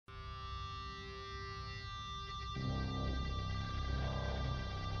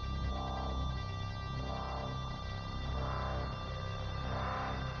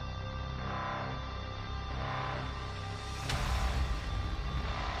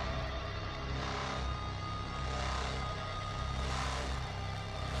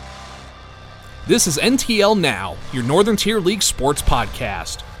This is NTL Now, your Northern Tier League sports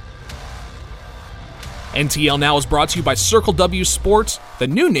podcast. NTL Now is brought to you by Circle W Sports, the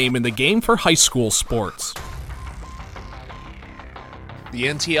new name in the game for high school sports. The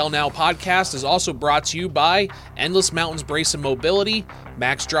NTL Now podcast is also brought to you by Endless Mountains Brace and Mobility,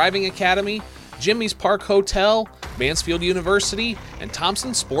 Max Driving Academy, Jimmy's Park Hotel, Mansfield University, and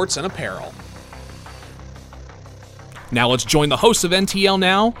Thompson Sports and Apparel. Now let's join the host of NTL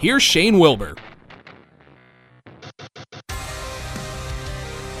Now. Here's Shane Wilbur.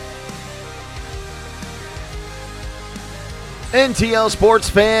 NTL sports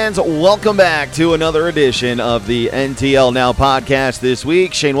fans, welcome back to another edition of the NTL Now podcast this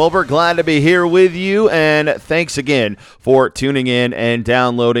week. Shane Wilbur, glad to be here with you, and thanks again for tuning in and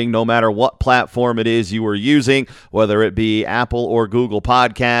downloading no matter what platform it is you are using, whether it be Apple or Google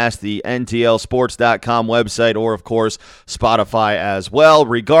Podcast, the NTLsports.com website, or of course Spotify as well.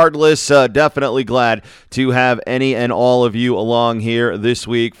 Regardless, definitely glad to have any and all of you along here this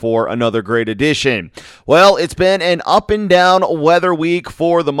week for another great edition. Well, it's been an up and down weather week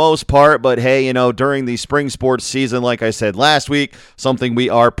for the most part, but hey, during the spring sports season, like I said last week, something we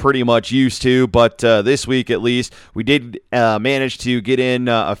are pretty much used to, but this week at least, we did manage to get in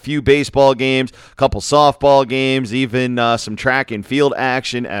a few baseball games, a couple softball games, even some track and field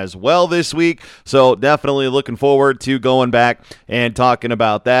action as well this week, so definitely looking forward to going back and talking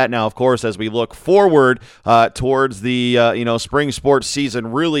about that. Now, of course, as we look forward towards the spring sports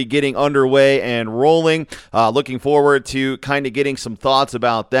season really getting underway and rolling, looking forward to kind of getting some thoughts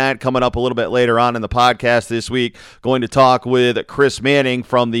about that coming up a little bit later on in the podcast this week. Going to talk with Chris Manning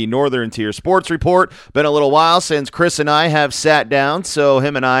from the Northern Tier Sports Report. Been a little while since Chris and I have sat down, so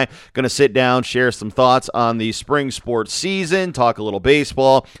him and I going to sit down, share some thoughts on the spring sports season, talk a little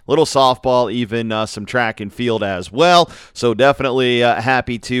baseball, a little softball, even some track and field as well. So definitely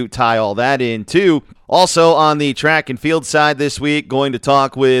happy to tie all that in too. Also on the track and field side this week, going to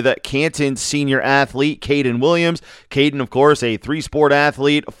talk with Canton senior athlete Caden Williams. Caden, of course, a three-sport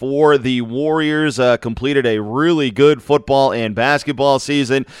athlete for the Warriors, completed a really good football and basketball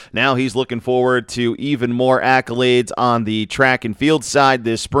season. Now he's looking forward to even more accolades on the track and field side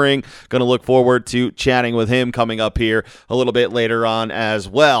this spring. Going to look forward to chatting with him coming up here a little bit later on as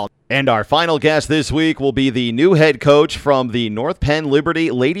well. And our final guest this week will be the new head coach from the North Penn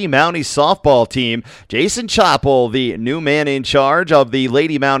Liberty Lady Mounties softball team, Jason Chappell, the new man in charge of the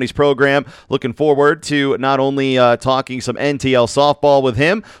Lady Mounties program. Looking forward to not only talking some NTL softball with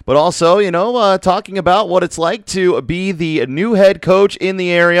him, but also, talking about what it's like to be the new head coach in the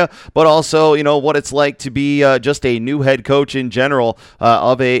area, but also, what it's like to be just a new head coach in general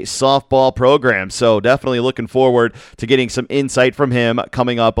of a softball program. So definitely looking forward to getting some insight from him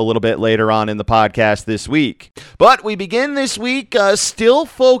coming up a little bit later on in the podcast this week. But we begin this week still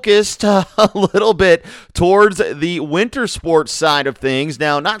focused a little bit towards the winter sports side of things.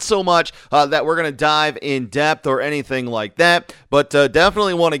 Now, not so much that we're going to dive in depth or anything like that, but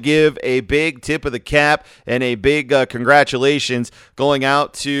definitely want to give a big tip of the cap and a big congratulations going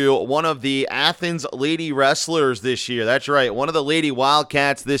out to one of the Athens Lady Wrestlers this year. That's right, one of the Lady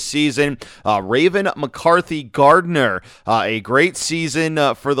Wildcats this season, Raven McCarthy Gardner. A great season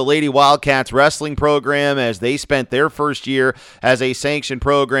for the Lady Wildcats wrestling program as they spent their first year as a sanctioned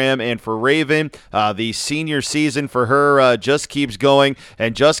program, and for Raven, the senior season for her just keeps going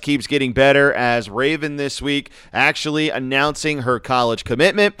and just keeps getting better as Raven this week actually announcing her college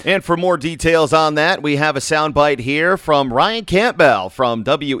commitment. And for more details on that, we have a soundbite here from Ryan Campbell from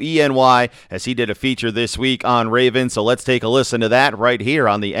WENY as he did a feature this week on Raven. So let's take a listen to that right here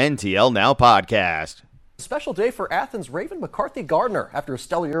on the NTL Now podcast. Special day for Athens' Raven McCarthy Gardner. After a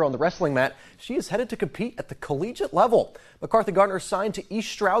stellar year on the wrestling mat, she is headed to compete at the collegiate level. McCarthy Gardner signed to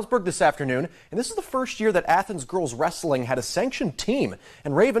East Stroudsburg this afternoon, and this is the first year that Athens girls wrestling had a sanctioned team.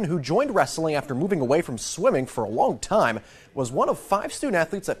 And Raven, who joined wrestling after moving away from swimming for a long time, was one of 5 student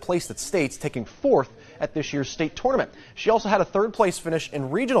athletes that placed at states, taking 4th at this year's state tournament. She also had a 3rd place finish in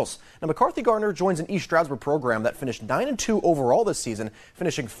regionals. Now, McCarthy Gardner joins an East Stroudsburg program that finished 9-2 overall this season,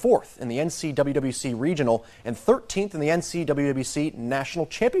 finishing 4th in the NCWWC regional and 13th in the NCWWC national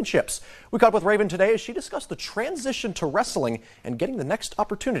championships. We caught up with Raven today as she discussed the transition to wrestling and getting the next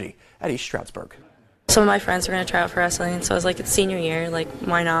opportunity at East Stroudsburg. Some of my friends were going to try out for wrestling, so I was like, it's senior year,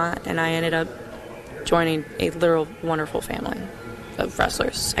 why not? And I ended up joining a literal wonderful family of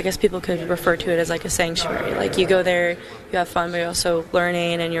wrestlers. I guess people could refer to it as like a sanctuary. You go there, you have fun, but you're also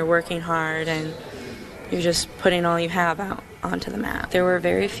learning and you're working hard and you're just putting all you have out onto the mat. There were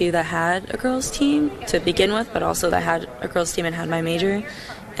very few that had a girls team to begin with, but also that had a girls team and had my major.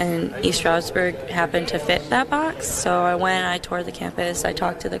 And East Stroudsburg happened to fit that box. So I went, I toured the campus, I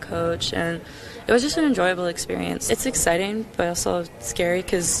talked to the coach, and It was just an enjoyable experience. It's exciting, but also scary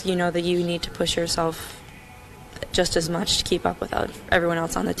because you know that you need to push yourself just as much to keep up with everyone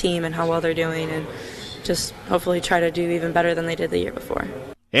else on the team and how well they're doing, and just hopefully try to do even better than they did the year before.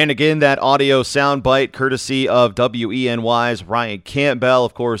 And again, that audio soundbite courtesy of WENY's Ryan Campbell.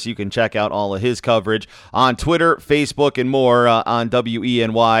 Of course, you can check out all of his coverage on Twitter, Facebook, and more on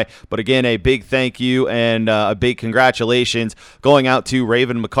WENY. But again, a big thank you and a big congratulations going out to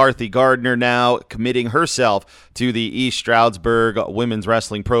Raven McCarthy Gardner, now committing herself to the East Stroudsburg women's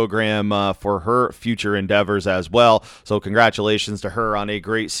wrestling program for her future endeavors as well. So congratulations to her on a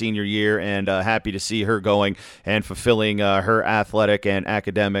great senior year, and happy to see her going and fulfilling her athletic and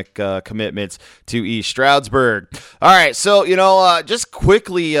academic commitments to East Stroudsburg. All right, so, just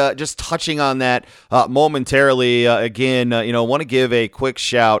quickly, just touching on that momentarily, again, want to give a quick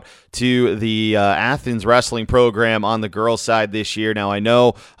shout to the Athens wrestling program on the girls' side this year. Now, I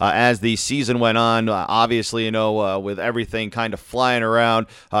know as the season went on, obviously, with everything kind of flying around,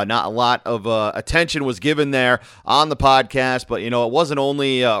 not a lot of attention was given there on the podcast, but, it wasn't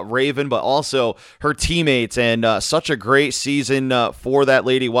only Raven, but also her teammates, and such a great season for that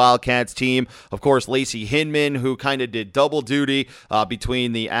Lady Wildcats team. Of course, Lacey Hinman, who kind of did double duty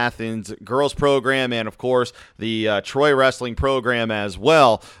between the Athens girls program and, of course, the Troy wrestling program as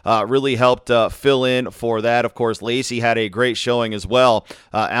well. Really helped fill in for that. Of course, Lacey had a great showing as well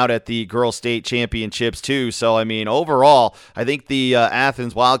out at the Girls State Championships too. So, overall, I think the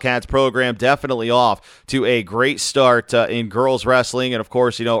Athens Wildcats program definitely off to a great start in girls wrestling. And, of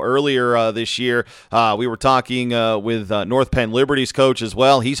course, earlier this year, we were talking with North Penn Liberty's coach as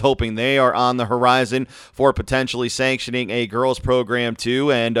well. He's hoping they are on the horizon for potentially sanctioning a girls program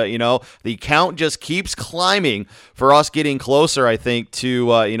too. And, the count just keeps climbing for us getting closer, I think,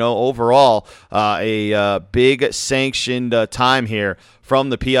 to, overall, a big sanctioned time here from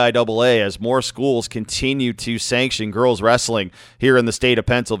the PIAA as more schools continue to sanction girls wrestling here in the state of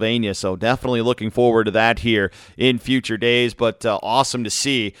Pennsylvania. So definitely looking forward to that here in future days, but awesome to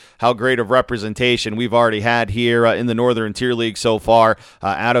see how great of representation we've already had here in the Northern Tier League so far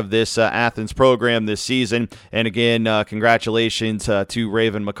out of this Athens program this season. And again, congratulations to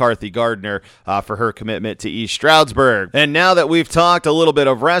Raven McCarthy Gardner for her commitment to East Stroudsburg. And now that we've talked a little bit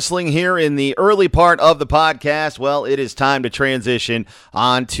of wrestling here in the early part of the podcast, well, it is time to transition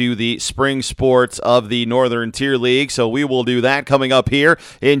on to the spring sports of the Northern Tier League. So we will do that coming up here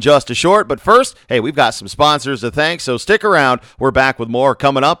in just a short. But first, hey, we've got some sponsors to thank, so stick around. We're back with more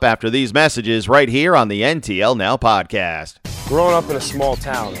coming up after these messages right here on the NTL Now podcast. Growing up in a small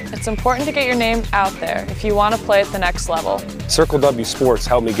town, it's important to get your name out there if you want to play at the next level. Circle W Sports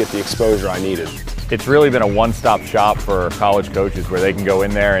helped me get the exposure I needed. It's really been a one-stop shop for college coaches where they can go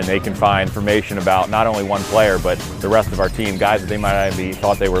in there and they can find information about not only one player but the rest of our team, guys that they might not be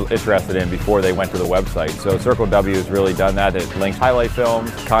thought they were interested in before they went to the website. So Circle W has really done that. It links highlight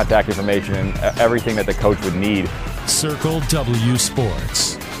films, contact information, and everything that the coach would need. Circle W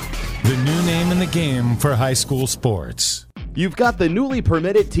Sports, the new name in the game for high school sports. You've got the newly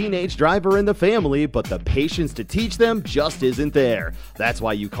permitted teenage driver in the family, but the patience to teach them just isn't there. That's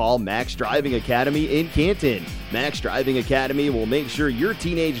why you call Max Driving Academy in Canton. Max Driving Academy will make sure your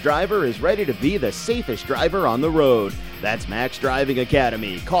teenage driver is ready to be the safest driver on the road. That's Max Driving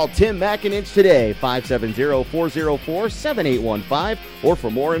Academy. Call Tim McInich today, 570-404-7815, or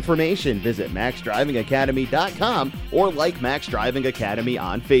for more information, visit maxdrivingacademy.com or like Max Driving Academy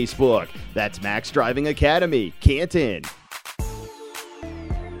on Facebook. That's Max Driving Academy, Canton.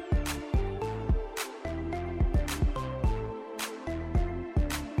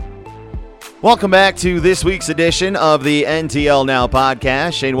 Welcome back to this week's edition of the NTL Now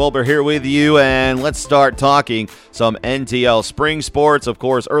podcast. Shane Wilbur here with you, and let's start talking some NTL spring sports. Of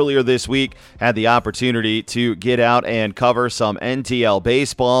course, earlier this week, had the opportunity to get out and cover some NTL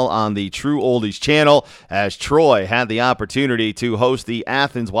baseball on the True Oldies channel, as Troy had the opportunity to host the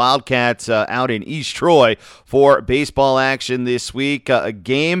Athens Wildcats out in East Troy for baseball action this week. A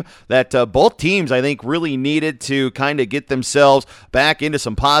game that both teams, I think, really needed to kind of get themselves back into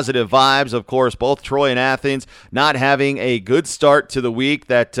some positive vibes. Of course, both Troy and Athens not having a good start to the week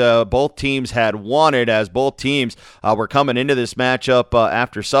that both teams had wanted, as both teams were coming into this matchup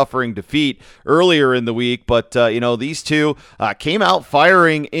after suffering defeat earlier in the week. But, these two came out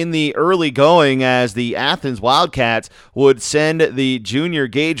firing in the early going, as the Athens Wildcats would send the junior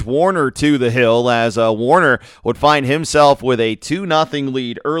Gage Warner to the hill, as Warner would find himself with a 2-0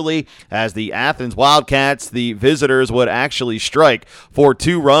 lead early, as the Athens Wildcats, the visitors, would actually strike for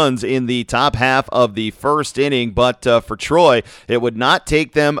 2 runs in the top top half of the first inning. But for Troy, it would not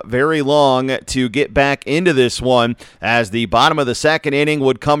take them very long to get back into this one, as the bottom of the second inning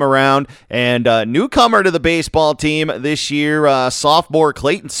would come around, and newcomer to the baseball team this year, sophomore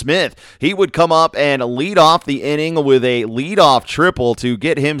Clayton Smith, he would come up and lead off the inning with a leadoff triple to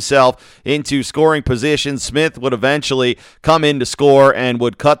get himself into scoring position. Smith would eventually come in to score and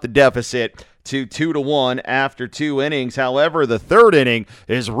would cut the deficit to 2-1 after 2 innings. However, the third inning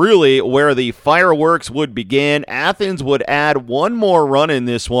is really where the fireworks would begin. Athens would add one more run in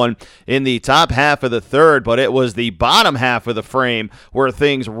this one in the top half of the third, but it was the bottom half of the frame where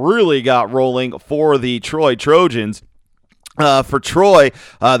things really got rolling for the Troy Trojans. For Troy,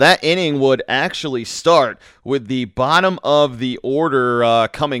 that inning would actually start with the bottom of the order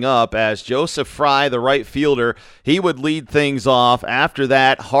coming up, as Joseph Fry, the right fielder, he would lead things off. After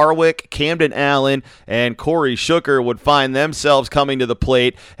that, Harwick, Camden Allen, and Corey Shuker would find themselves coming to the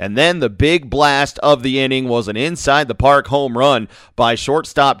plate, and then the big blast of the inning was an inside-the-park home run by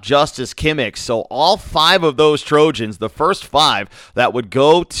shortstop Justice Kimmicks. So all 5 of those Trojans, the first 5 that would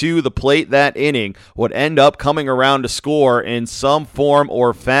go to the plate that inning, would end up coming around to score in some form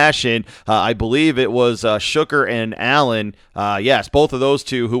or fashion. I believe it was Shuker and Allen. Yes, both of those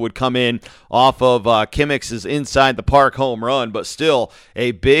two who would come in off of Kimmicks' inside-the-park home run, but still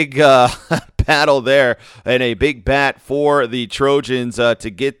a big battle there and a big bat for the Trojans to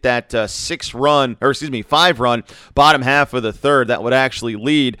get that 5-run bottom half of the third that would actually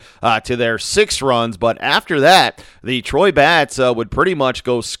lead to their 6 runs. But after that, the Troy Bats would pretty much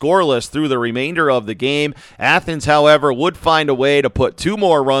go scoreless through the remainder of the game. Athens, however, would find a way to put 2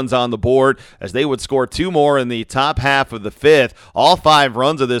 more runs on the board, as they would score 2 more in the top half of the 5th. All 5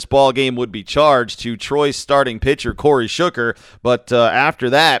 runs of this ball game would be charged to Troy's starting pitcher, Corey Shuker. But after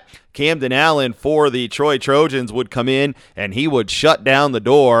that, Camden Allen for the Troy Trojans would come in, and he would shut down the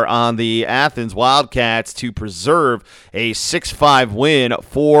door on the Athens Wildcats to preserve a 6-5 win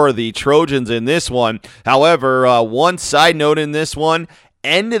for the Trojans in this one. However, one side note in this one,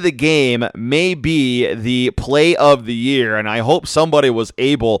 end of the game may be the play of the year, and I hope somebody was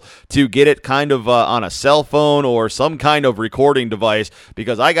able to get it kind of on a cell phone or some kind of recording device,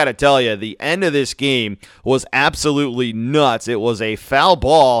 because I got to tell you, the end of this game was absolutely nuts. It was a foul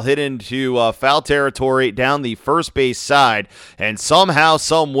ball hit into foul territory down the first base side, and somehow,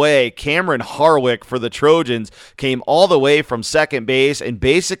 some way, Cameron Harwick for the Trojans came all the way from second base and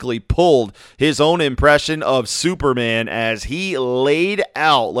basically pulled his own impression of Superman as he laid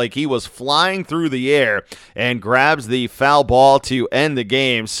out like he was flying through the air and grabs the foul ball to end the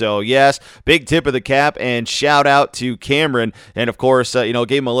game. So yes, big tip of the cap and shout out to Cameron, and of course gave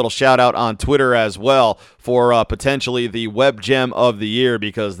him a little shout out on Twitter as well for potentially the web gem of the year,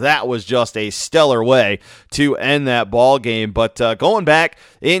 because that was just a stellar way to end that ball game. But going back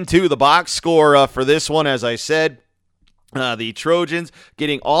into the box score for this one, as I said, the Trojans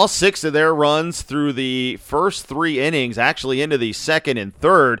getting all 6 of their runs through the first 3 innings, actually into the second and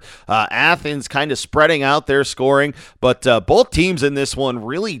third. Athens kind of spreading out their scoring, but both teams in this one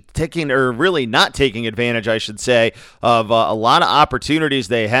really not taking advantage, I should say, of a lot of opportunities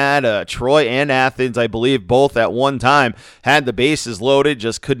they had. Troy and Athens, I believe, both at one time had the bases loaded,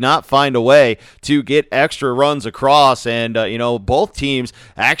 just could not find a way to get extra runs across, and both teams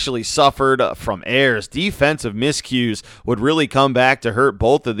actually suffered from errors. Defensive miscues would really come back to hurt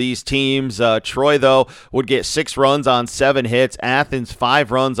both of these teams. Troy, though, would get 6 runs on 7 hits. Athens, 5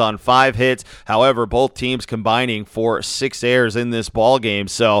 runs on 5 hits. However, both teams combining for 6 errors in this ball game.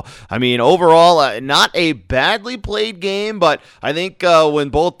 So, I mean, overall, not a badly played game, but I think when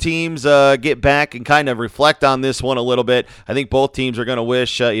both teams get back and kind of reflect on this one a little bit, I think both teams are going to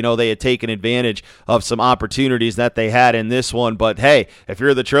wish, they had taken advantage of some opportunities that they had in this one. But, hey, if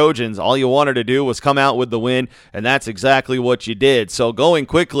you're the Trojans, all you wanted to do was come out with the win, and that's exactly what you did. So going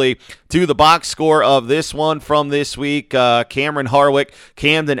quickly to the box score of this one from this week, Cameron Harwick,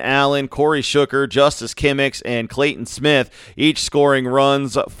 Camden Allen, Corey Shuker, Justice Kimmicks, and Clayton Smith each scoring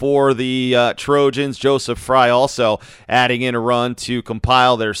runs for the Trojans. Joseph Fry also adding in a run to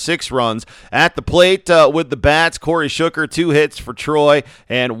compile their 6 runs. At the plate with the bats, Corey Shuker, 2 hits for Troy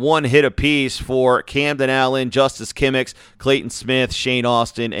and 1 hit apiece for Camden Allen, Justice Kimmicks, Clayton Smith, Shane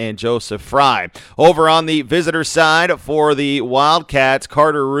Austin, and Joseph Fry. Over on the visitor side for the Wildcats.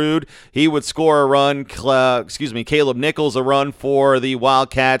 Carter Rude, he would score a run. Caleb Nichols a run for the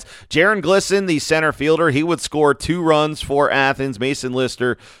Wildcats. Jaron Glisson, the center fielder, he would score 2 runs for Athens. Mason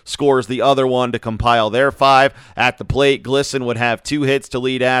Lister scores the other one to compile their 5. At the plate, Glisson would have 2 hits to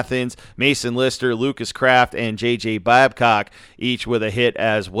lead Athens. Mason Lister, Lucas Kraft, and J.J. Babcock each with a hit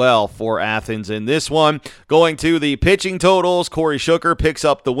as well for Athens in this one. Going to the pitching totals, Corey Shuker picks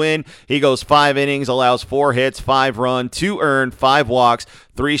up the win. He goes 5 innings, allows 4 hits, 5 runs, 2 earned, 5 walks,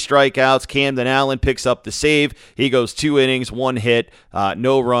 3 strikeouts. Camden Allen picks up the save. He goes 2 innings, 1 hit,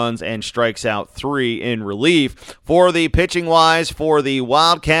 no runs, and strikes out 3 in relief. For the pitching-wise, for the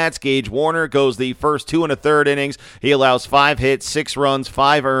Wildcats, Gage Warner goes the first 2 1/3 innings. He allows 5 hits, 6 runs,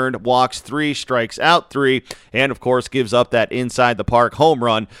 5 earned, walks 3, strikes out 3, and, of course, gives up that inside-the-park home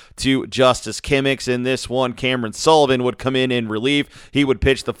run to Justice Kimmicks. In this one, Cameron Sullivan would come in relief. He would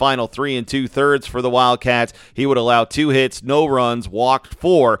pitch the final 3 2/3 for the Wildcats. He would allow 2 hits, no runs, walked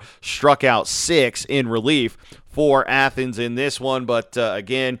 4, struck out 6 in relief for Athens in this one. But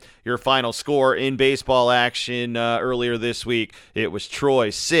again, your final score in baseball action earlier this week, it was Troy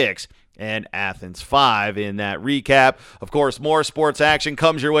 6 and Athens 5 in that recap. Of course, more sports action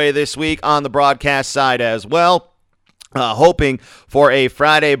comes your way this week on the broadcast side as well. Hoping for a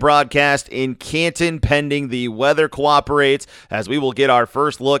Friday broadcast in Canton pending the weather cooperates, as we will get our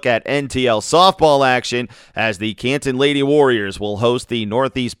first look at NTL softball action as the Canton Lady Warriors will host the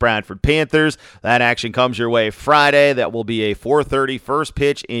Northeast Bradford Panthers. That action comes your way Friday. That will be a 4:30 first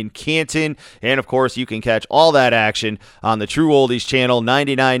pitch in Canton. And, of course, you can catch all that action on the True Oldies channel,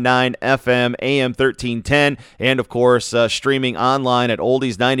 99.9 FM, AM 1310, and, of course, streaming online at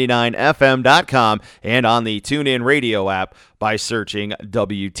oldies99fm.com and on the TuneIn Radio app by searching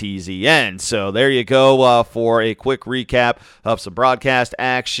WTZN. So there you go for a quick recap of some broadcast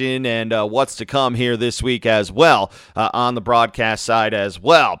action and what's to come here this week as well on the broadcast side as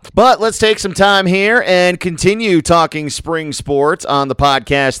well. But let's take some time here and continue talking spring sports on the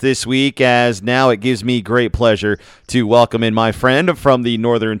podcast this week, as now it gives me great pleasure to welcome in my friend from the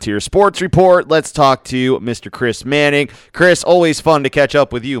Northern Tier Sports Report. Let's talk to Mr. Chris Manning. Chris, always fun to catch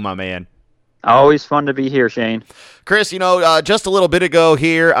up with you, my man. Always fun to be here, Shane. Chris, just a little bit ago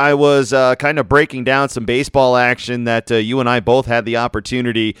here, I was kind of breaking down some baseball action that you and I both had the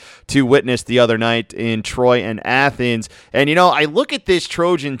opportunity to witness the other night in Troy and Athens. And, I look at this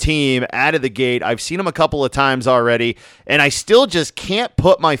Trojan team out of the gate. I've seen them a couple of times already, and I still just can't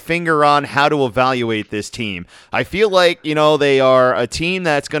put my finger on how to evaluate this team. I feel like, they are a team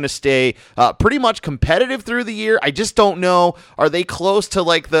that's going to stay pretty much competitive through the year. I just don't know. Are they close to,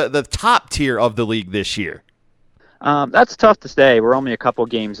 the top tier of the league this year? That's tough to say. We're only a couple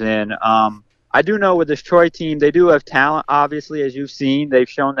games in. I do know with this Troy team, they do have talent, obviously, as you've seen. They've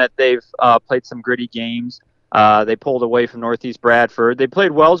shown that they've played some gritty games. They pulled away from Northeast Bradford. They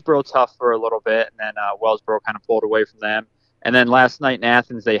played Wellsboro tough for a little bit, and then Wellsboro kind of pulled away from them. And then last night in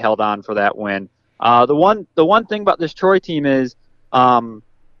Athens, they held on for that win. The one thing about this Troy team is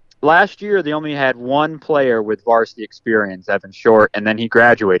last year they only had one player with varsity experience, Evan Short, and then he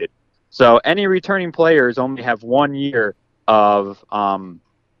graduated. So any returning players only have 1 year of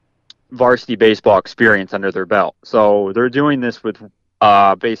varsity baseball experience under their belt. So they're doing this with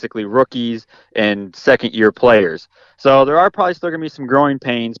basically rookies and second-year players. So there are probably still going to be some growing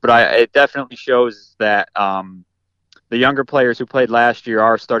pains, but it definitely shows that the younger players who played last year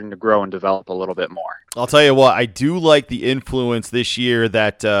are starting to grow and develop a little bit more. I'll tell you what, I do like the influence this year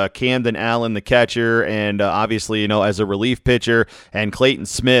that Camden Allen, the catcher, and obviously, as a relief pitcher, and Clayton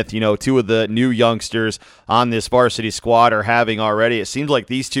Smith, two of the new youngsters on this varsity squad are having already. It seems like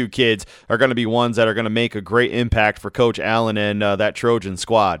these two kids are going to be ones that are going to make a great impact for Coach Allen and that Trojan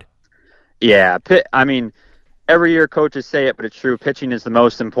squad. Yeah, every year coaches say it, but it's true. Pitching is the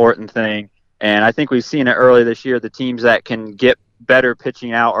most important thing. And I think we've seen it early this year. The teams that can get better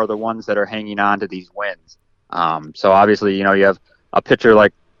pitching out are the ones that are hanging on to these wins. So obviously, you have a pitcher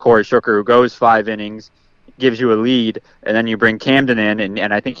like Corey Shuker who goes 5 innings, gives you a lead, and then you bring Camden in,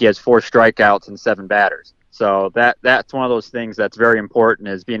 and I think he has 4 strikeouts and 7 batters. So that's one of those things that's very important,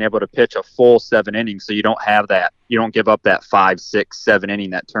 is being able to pitch a full 7 innings so you don't have that. You don't give up that 5, 6, 7 inning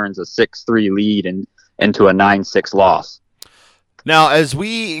that turns a 6-3 lead into a 9-6 loss. Now, as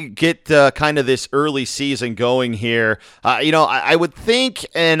we get kind of this early season going here, I would think,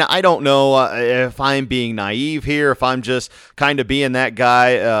 and I don't know if I'm being naive here, if I'm just kind of being that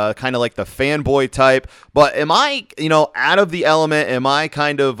guy, kind of like the fanboy type, but am I, out of the element? Am I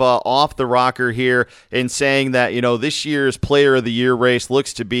kind of off the rocker here in saying that, this year's Player of the Year race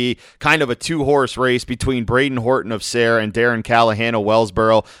looks to be kind of a two-horse race between Braden Horton of Sayre and Darren Callahan of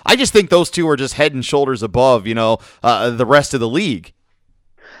Wellsboro? I just think those two are just head and shoulders above, the rest of the league.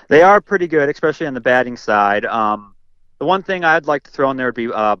 They are pretty good, especially on the batting side. The one thing I'd like to throw in there would be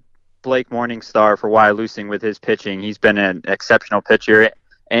Blake Morningstar for Wyalusing with his pitching. He's been an exceptional pitcher,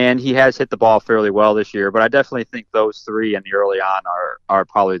 and he has hit the ball fairly well this year. But I definitely think those three in the early on are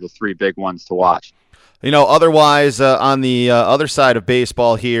probably the three big ones to watch. Otherwise, on the other side of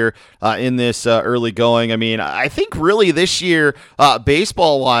baseball here in this early going, I think really this year,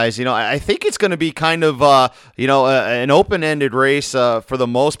 baseball-wise, I think it's going to be kind of, an open-ended race for the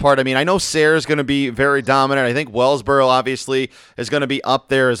most part. I know Sayre is going to be very dominant. I think Wellsboro, obviously, is going to be up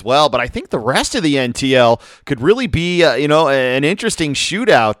there as well. But I think the rest of the NTL could really be, an interesting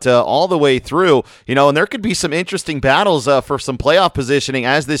shootout all the way through, and there could be some interesting battles for some playoff positioning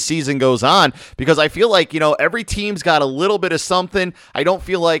as this season goes on, because I feel like, every team's got a little bit of something. I don't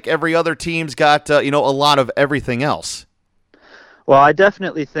feel like every other team's got, a lot of everything else. Well, I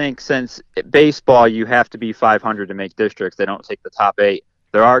definitely think since baseball, you have to be 500 to make districts. They don't take the top 8.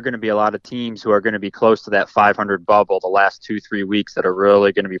 There are going to be a lot of teams who are going to be close to that 500 bubble the last 2-3 weeks that are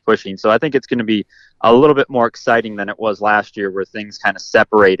really going to be pushing. So I think it's going to be a little bit more exciting than it was last year, where things kind of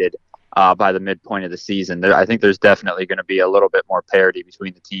separated by the midpoint of the season. I think there's definitely going to be a little bit more parity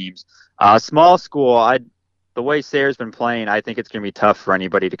between the teams. Small school, the way Sayre's been playing, I think it's going to be tough for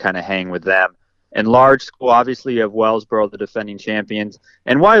anybody to kind of hang with them. And large school, obviously, you have Wellsboro, the defending champions.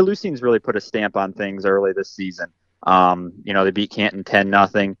 And Wyalusing's really put a stamp on things early this season. They beat Canton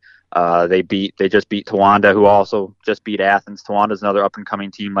 10-0. They just beat Towanda, who also just beat Athens. Towanda's another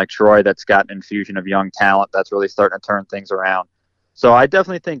up-and-coming team like Troy that's got an infusion of young talent that's really starting to turn things around. So I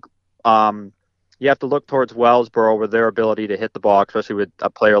definitely think you have to look towards Wellsboro with their ability to hit the ball, especially with a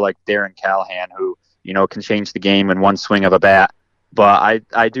player like Darren Callahan, who, can change the game in one swing of a bat. But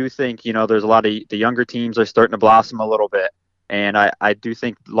I do think, there's a lot of the younger teams are starting to blossom a little bit. And I do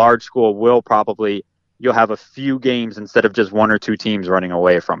think large school will probably, you'll have a few games instead of just one or two teams running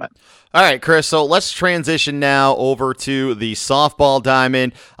away from it. All right, Chris, so let's transition now over to the softball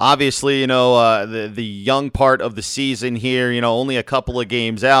diamond. Obviously, the young part of the season here, only a couple of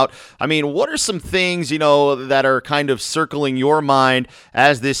games out. What are some things, that are kind of circling your mind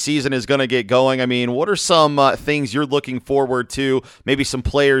as this season is going to get going? What are some things you're looking forward to, maybe some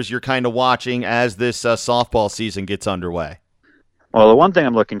players you're kind of watching as this softball season gets underway? Well, the one thing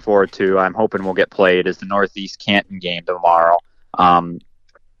I'm looking forward to, I'm hoping will get played, is the Northeast Canton game tomorrow.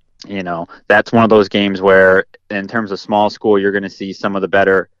 That's one of those games where, in terms of small school, you're going to see some of the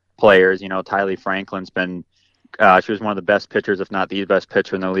better players. Tylee Franklin's been, she was one of the best pitchers, if not the best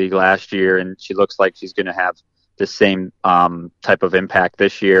pitcher in the league last year, and she looks like she's going to have the same type of impact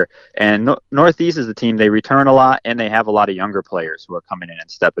this year. And Northeast is a team, they return a lot, and they have a lot of younger players who are coming in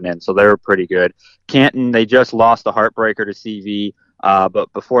and stepping in, so they're pretty good. Canton, they just lost a heartbreaker to CV,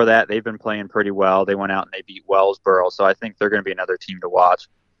 but before that, they've been playing pretty well. They went out and they beat Wellsboro, so I think they're going to be another team to watch,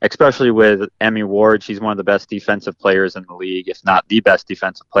 especially with Emmy Ward. She's one of the best defensive players in the league, if not the best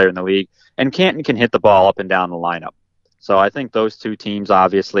defensive player in the league, and Canton can hit the ball up and down the lineup. So I think those two teams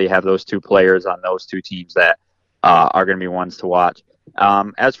obviously have those two players on those two teams that are going to be ones to watch.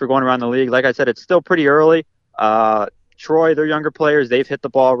 As for going around the league, like I said, it's still pretty early. Troy, their younger players, they've hit the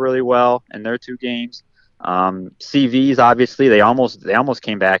ball really well in their two games. CVs, obviously, they almost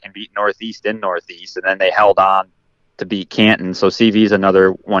came back and beat Northeast in Northeast, and then they held on to beat Canton. So CV's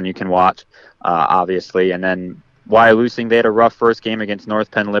another one you can watch, obviously. And then Wyalusing, they had a rough first game against North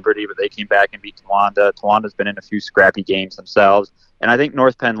Penn Liberty, but they came back and beat Towanda. Towanda's been in a few scrappy games themselves. And I think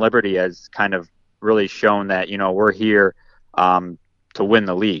North Penn Liberty has kind of really shown that, we're here to win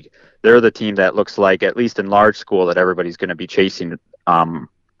the league. They're the team that looks like, at least in large school, that everybody's going to be chasing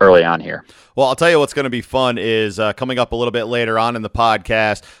early on here. Well, I'll tell you what's going to be fun is coming up a little bit later on in the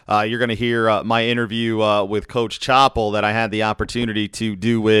podcast, you're going to hear my interview with Coach Chappell that I had the opportunity to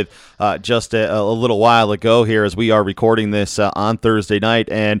do with just a little while ago here as we are recording this on Thursday night.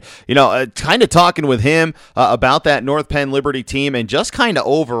 And, kind of talking with him about that North Penn Liberty team and just kind of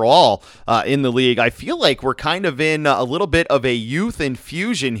overall in the league. I feel like we're kind of in a little bit of a youth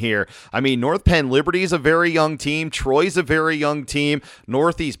infusion here. North Penn Liberty is a very young team. Troy's a very young team.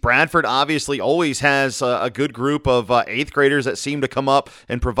 Northeast Northeast. Bradford obviously always has a good group of eighth graders that seem to come up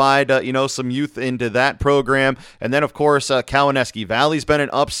and provide, some youth into that program. And then, of course, Kawaneski Valley's been an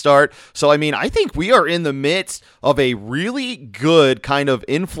upstart. So, I mean, I think we are in the midst of a really good kind of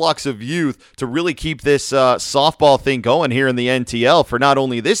influx of youth to really keep this softball thing going here in the NTL for not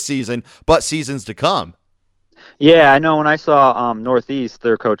only this season, but seasons to come. Yeah, I know. When I saw Northeast,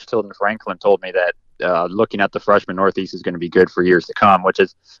 their coach Tilden Franklin told me that looking at the freshman, Northeast is going to be good for years to come, which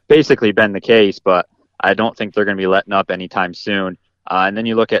has basically been the case, but I don't think they're going to be letting up anytime soon. And then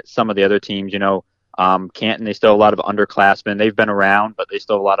you look at some of the other teams, Canton, they still have a lot of underclassmen. They've been around, but they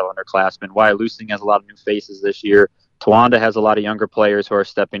still have a lot of underclassmen. Wyalusing has a lot of new faces this year. Towanda has a lot of younger players who are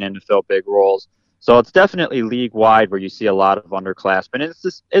stepping in to fill big roles. So it's definitely league-wide where you see a lot of underclassmen.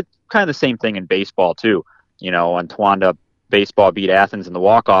 It's kind of the same thing in baseball, too. When Towanda baseball beat Athens in the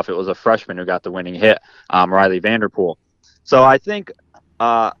walk-off, it was a freshman who got the winning hit, Riley Vanderpool. So I think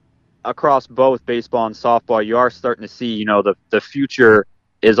across both baseball and softball, you are starting to see, the future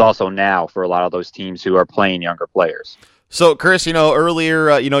is also now for a lot of those teams who are playing younger players. So, Chris,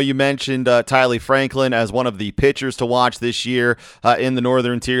 earlier, you mentioned Tylee Franklin as one of the pitchers to watch this year in the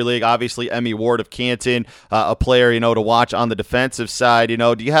Northern Tier League. Obviously, Emmy Ward of Canton, a player, to watch on the defensive side.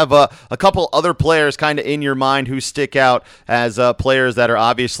 Do you have a couple other players kind of in your mind who stick out as players that are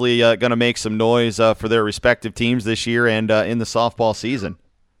obviously going to make some noise for their respective teams this year and in the softball season?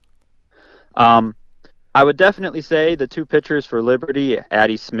 I would definitely say the two pitchers for Liberty,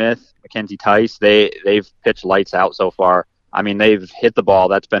 Addie Smith, Mackenzie Tice, they've pitched lights out so far. I mean, they've hit the ball.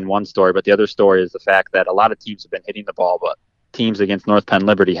 That's been one story. But the other story is the fact that a lot of teams have been hitting the ball, but teams against North Penn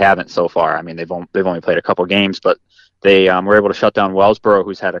Liberty haven't so far. I mean, they've only played a couple games, but they were able to shut down Wellsboro,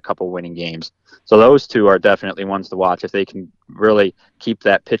 who's had a couple winning games. So those two are definitely ones to watch if they can really keep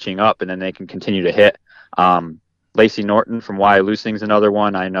that pitching up, and then they can continue to hit. Lacey Norton from Wyalusing is another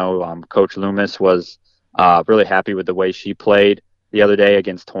one. I know Coach Loomis was really happy with the way she played the other day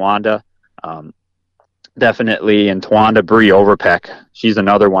against Towanda. Definitely in Towanda, Bree Overpeck. She's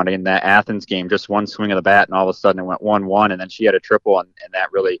another one in that Athens game. Just one swing of the bat, and all of a sudden it went 1-1, and then she had a triple, and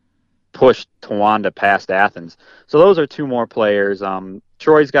that really pushed Towanda past Athens. So those are two more players.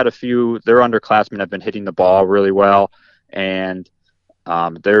 Troy's got a few. Their underclassmen have been hitting the ball really well, and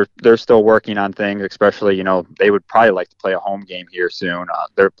they're still working on things, especially, they would probably like to play a home game here soon.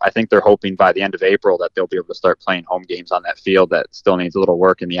 I think they're hoping by the end of April that they'll be able to start playing home games on that field that still needs a little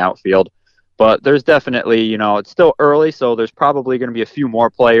work in the outfield. But there's definitely, it's still early, so there's probably going to be a few more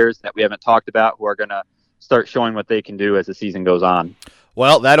players that we haven't talked about who are going to start showing what they can do as the season goes on.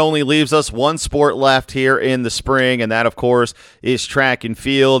 Well, that only leaves us one sport left here in the spring, and that, of course, is track and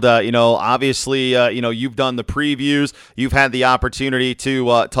field. Obviously, you've done the previews. You've had the opportunity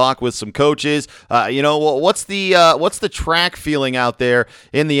to talk with some coaches. What's the track feeling out there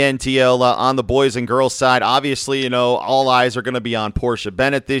in the NTL on the boys and girls side? Obviously, all eyes are going to be on Portia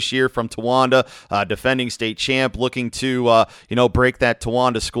Bennett this year from Towanda, defending state champ, looking to, break that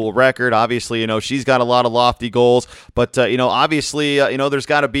Towanda school record. Obviously, she's got a lot of lofty goals, but, obviously, there's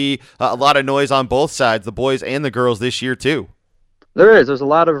got to be a lot of noise on both sides, the boys and the girls this year too. There's a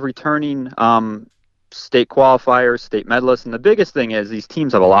lot of returning state qualifiers, state medalists, and the biggest thing is these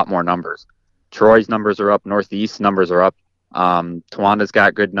teams have a lot more numbers. Troy's numbers are up, Northeast numbers are up, Towanda's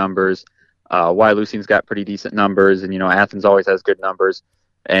got good numbers, Wyalusing's got pretty decent numbers, and Athens always has good numbers.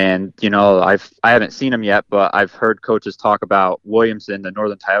 And I haven't seen them yet, but I've heard coaches talk about Williamson, the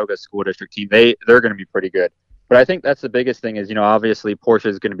Northern Tioga School District team. They're going to be pretty good. But I think that's the biggest thing is, obviously Portia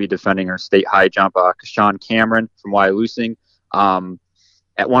is going to be defending her state high jump. Kashawn Cameron from Wyalusing.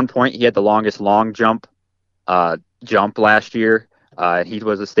 At one point, he had the longest long jump last year. He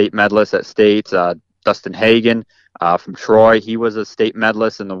was a state medalist at states. Dustin Hagan from Troy, he was a state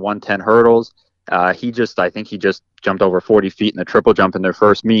medalist in the 110 hurdles. I think he just jumped over 40 feet in the triple jump in their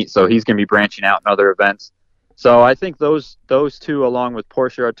first meet. So he's going to be branching out in other events. So I think those two, along with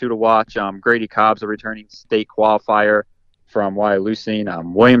Portia, are two to watch. Grady Cobb's a returning state qualifier from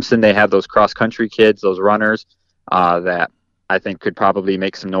Wyalusing. Williamson, they have those cross-country kids, those runners, that I think could probably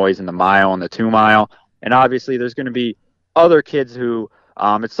make some noise in the mile and the 2 mile. And obviously there's going to be other kids who,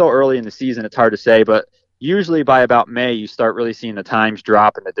 it's so early in the season, it's hard to say, but usually by about May, you start really seeing the times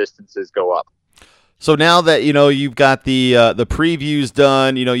drop and the distances go up. So now that, you've got the previews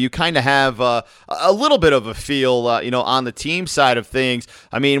done, you kind of have a little bit of a feel, on the team side of things.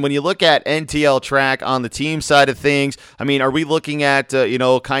 I mean, when you look at NTL track on the team side of things, I mean, are we looking at,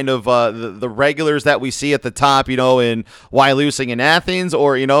 kind of the regulars that we see at the top, in Wyalusing and Athens?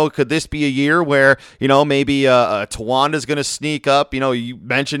 Or, could this be a year where, maybe Towanda's going to sneak up? You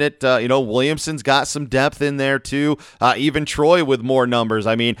mentioned it, Williamson's got some depth in there too. Even Troy with more numbers.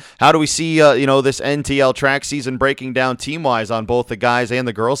 I mean, how do we see, this NTL track season breaking down team-wise on both the guys and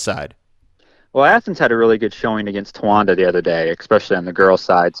the girls' side? Well, Athens had a really good showing against Towanda the other day, especially on the girls'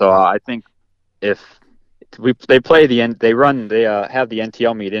 side. So I think if they have the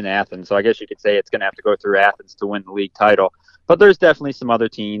NTL meet in Athens, so I guess you could say it's going to have to go through Athens to win the league title. But there's definitely some other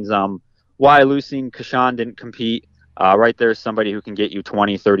teams. Wyalusing, Kashan didn't compete. Right there's somebody who can get you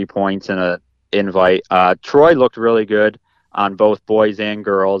 20, 30 points in an invite. Troy looked really good on both boys and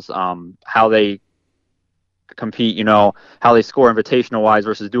girls. How they compete, how they score invitational wise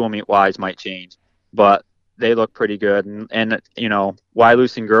versus dual meet wise might change, but they look pretty good. And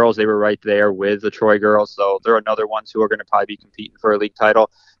Wyalusing girls, they were right there with the Troy girls, so they're another ones who are going to probably be competing for a league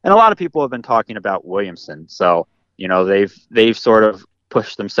title. And a lot of people have been talking about Williamson, so they've sort of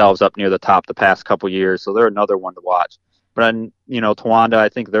pushed themselves up near the top the past couple years, so they're another one to watch. But Towanda, I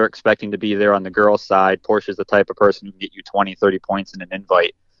think they're expecting to be there on the girls' side. Portia's the type of person who can get you 20, 30 points in an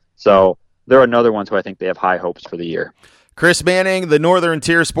invite. So they're another ones who I think they have high hopes for the year. Chris Manning, the Northern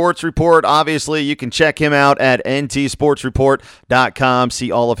Tier Sports Report. Obviously, you can check him out at ntsportsreport.com.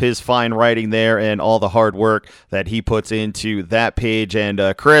 See all of his fine writing there and all the hard work that he puts into that page.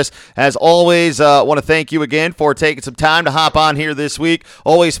 And Chris, as always, want to thank you again for taking some time to hop on here this week.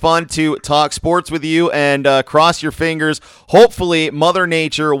 Always fun to talk sports with you, and cross your fingers. Hopefully, Mother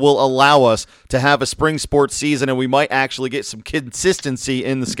Nature will allow us to have a spring sports season, and we might actually get some consistency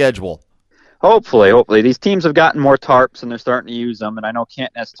in the schedule. Hopefully. These teams have gotten more tarps, and they're starting to use them. And I know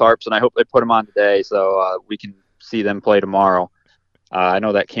Canton has tarps, and I hope they put them on today so we can see them play tomorrow. I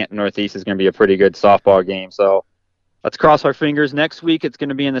know that Canton Northeast is going to be a pretty good softball game. So let's cross our fingers. Next week it's going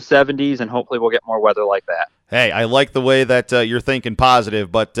to be in the 70s, and hopefully we'll get more weather like that. Hey, I like the way that you're thinking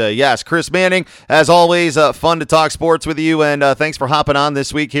positive. But, yes, Chris Manning, as always, fun to talk sports with you, and thanks for hopping on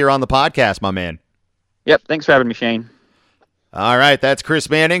this week here on the podcast, my man. Yep, thanks for having me, Shane. All right, that's Chris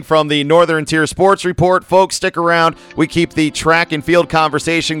Manning from the Northern Tier Sports Report. Folks, stick around. We keep the track and field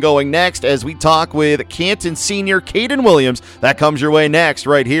conversation going next as we talk with Canton senior Caden Williams. That comes your way next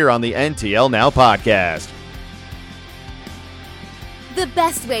right here on the NTL Now podcast. The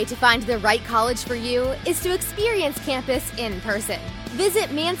best way to find the right college for you is to experience campus in person.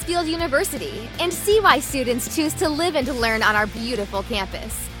 Visit Mansfield University and see why students choose to live and learn on our beautiful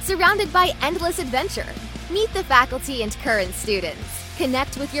campus, surrounded by endless adventure. Meet the faculty and current students.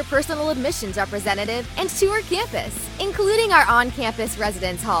 Connect with your personal admissions representative and tour campus, including our on-campus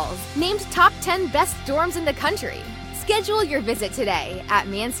residence halls, named top 10 best dorms in the country. Schedule your visit today at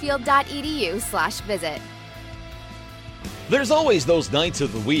mansfield.edu/visit. There's always those nights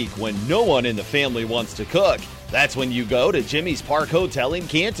of the week when no one in the family wants to cook. That's when you go to Jimmy's Park Hotel in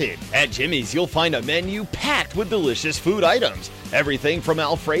Canton. At Jimmy's, you'll find a menu packed with delicious food items. Everything from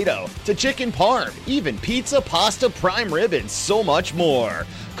Alfredo to chicken parm, even pizza, pasta, prime rib, and so much more.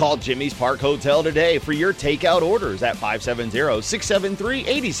 Call Jimmy's Park Hotel today for your takeout orders at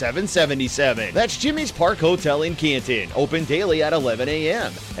 570-673-8777. That's Jimmy's Park Hotel in Canton, open daily at 11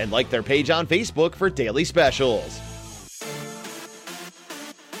 a.m. And like their page on Facebook for daily specials.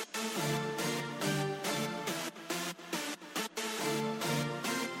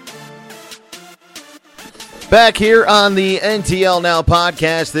 Back here on the NTL Now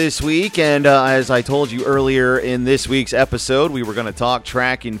podcast this week, and as I told you earlier in this week's episode, we were going to talk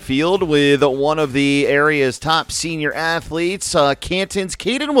track and field with one of the area's top senior athletes, Canton's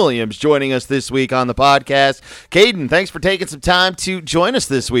Caden Williams, joining us this week on the podcast. Caden, thanks for taking some time to join us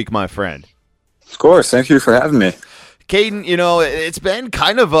this week, my friend. Of course. Thank you for having me. Caden, it's been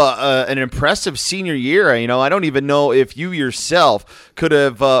kind of an impressive senior year. I don't even know if you yourself could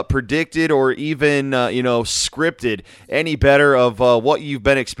have predicted or even, scripted any better of what you've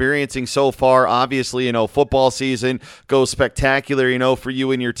been experiencing so far. Obviously, football season goes spectacular, for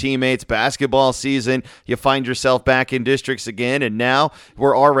you and your teammates. Basketball season, you find yourself back in districts again, and now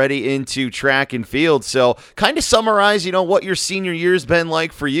we're already into track and field. So kind of summarize, what your senior year's been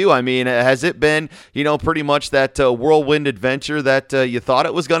like for you. I mean, has it been, pretty much that whirlwind adventure that you thought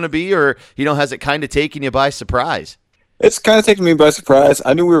it was going to be, or, has it kind of taken you by surprise? It's kind of taken me by surprise.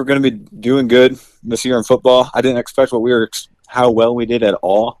 I knew we were going to be doing good this year in football. I didn't expect how well we did at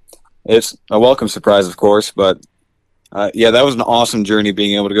all. It's a welcome surprise, of course, but that was an awesome journey,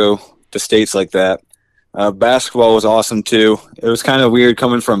 being able to go to states like that. Basketball was awesome too. It was kind of weird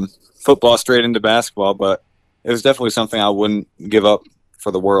coming from football straight into basketball, but it was definitely something I wouldn't give up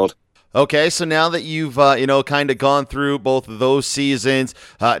for the world. Okay, so now that you've, kind of gone through both of those seasons,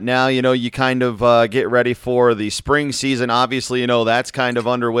 now, you kind of get ready for the spring season. Obviously, that's kind of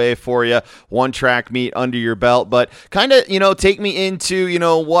underway for you, one track meet under your belt. But kind of, take me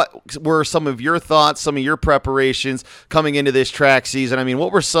into, what were some of your thoughts, some of your preparations coming into this track season? I mean,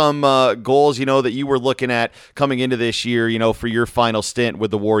 what were some goals, that you were looking at coming into this year, for your final stint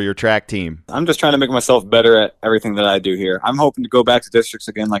with the Warrior track team? I'm just trying to make myself better at everything that I do here. I'm hoping to go back to districts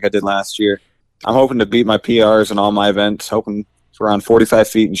again like I did last year. I'm hoping to beat my PRs in all my events, hoping for around 45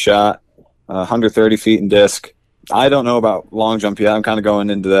 feet in shot, 130 feet in disc. I don't know about long jump yet. I'm kind of going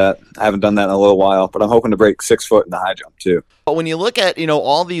into that. I haven't done that in a little while, but I'm hoping to break 6 foot in the high jump too. But when you look at,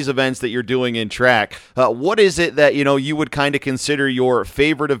 all these events that you're doing in track, what is it that, you would kind of consider your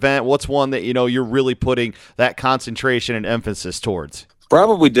favorite event? What's one that, you're really putting that concentration and emphasis towards?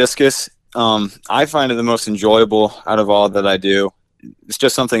 Probably discus. I find it the most enjoyable out of all that I do. It's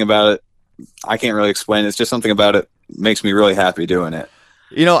just something about it. I can't really explain. It's just something about it makes me really happy doing it.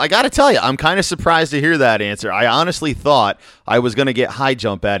 I got to tell you, I'm kind of surprised to hear that answer. I honestly thought I was going to get high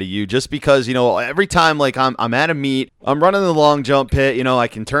jump out of you just because, every time like I'm at a meet, I'm running the long jump pit, I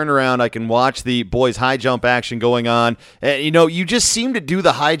can turn around, I can watch the boys high jump action going on. And, you just seem to do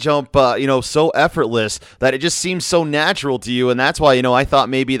the high jump, so effortless that it just seems so natural to you. And that's why, I thought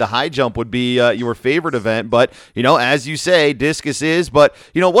maybe the high jump would be your favorite event. But, as you say, discus is. But,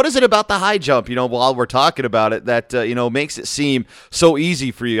 what is it about the high jump, while we're talking about it that, makes it seem so easy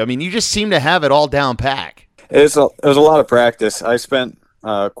for you? I mean, you just seem to have it all down pack. It was a lot of practice. I spent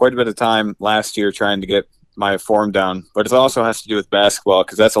quite a bit of time last year trying to get my form down, but it also has to do with basketball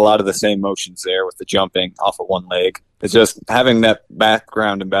because that's a lot of the same motions there with the jumping off of one leg. It's just having that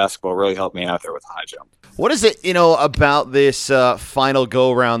background in basketball really helped me out there with the high jump. What is it, about this final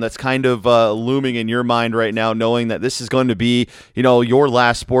go-around that's kind of looming in your mind right now, knowing that this is going to be, your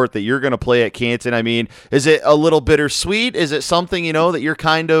last sport that you're going to play at Canton? I mean, is it a little bittersweet? Is it something, that you're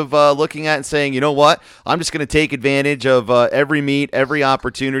kind of looking at and saying, you know what, I'm just going to take advantage of every meet, every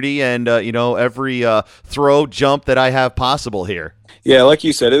opportunity, and, every throw, jump that I have possible here? Yeah, like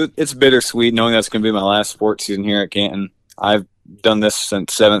you said, it's bittersweet knowing that's going to be my last sports season here at Canton. I've done this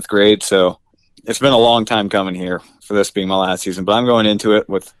since 7th grade, so it's been a long time coming here for this being my last season, but I'm going into it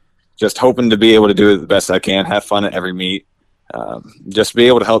with just hoping to be able to do it the best I can, have fun at every meet, just be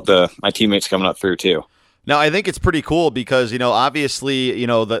able to help my teammates coming up through too. Now, I think it's pretty cool because, obviously,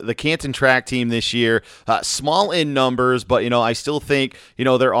 the Canton track team this year, small in numbers, but, I still think,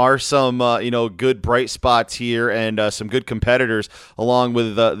 there are some, good bright spots here and some good competitors along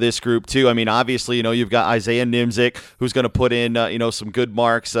with this group, too. I mean, obviously, you've got Isaiah Nimzik, who's going to put in, some good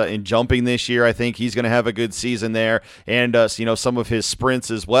marks in jumping this year. I think he's going to have a good season there and, some of his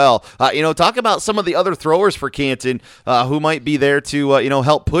sprints as well. Talk about some of the other throwers for Canton who might be there to,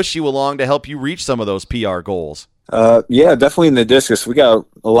 help push you along to help you reach some of those PR goals. Yeah, definitely in the discus. We got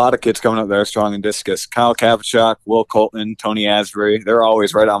a lot of kids coming up there strong in discus. Kyle Kapachuk, Will Colton, Tony Asbury. They're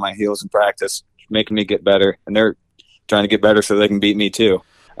always right on my heels in practice, making me get better, and they're trying to get better so they can beat me too.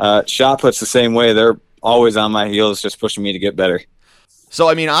 Shot put's the same way. They're always on my heels, just pushing me to get better. So,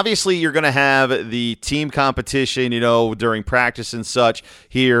 I mean, obviously you're going to have the team competition, during practice and such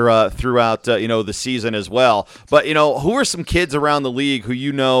here throughout, the season as well. But, who are some kids around the league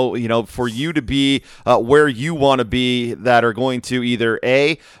who, for you to be where you want to be that are going to either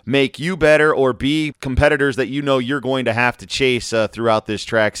A, make you better, or B, competitors that you're going to have to chase throughout this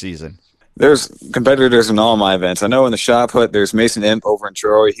track season? There's competitors in all my events. I know in the shot put, there's Mason Imp over in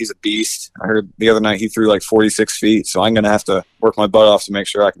Troy. He's a beast. I heard the other night he threw like 46 feet, so I'm going to have to work my butt off to make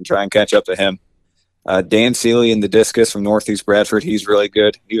sure I can try and catch up to him. Dan Seeley in the discus from Northeast Bradford, he's really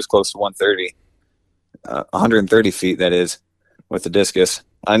good. He was close to 130. 130 feet, that is, with the discus.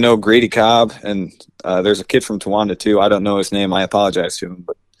 I know Grady Cobb, and there's a kid from Towanda too. I don't know his name. I apologize to him,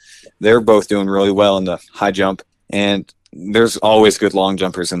 but they're both doing really well in the high jump, and there's always good long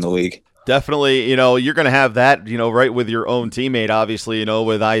jumpers in the league. Definitely, you're going to have that, right with your own teammate, obviously,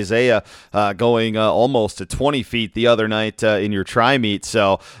 with Isaiah going almost to 20 feet the other night in your tri-meet.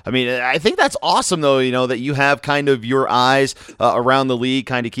 So, I mean, I think that's awesome, though, that you have kind of your eyes around the league,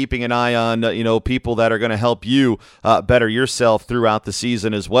 kind of keeping an eye on, people that are going to help you better yourself throughout the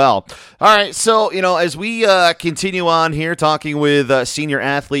season as well. All right, so, as we continue on here talking with senior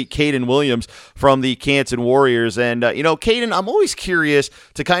athlete Caden Williams from the Canton Warriors. And, Caden, I'm always curious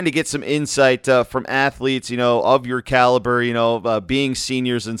to kind of get some insight from athletes, of your caliber, being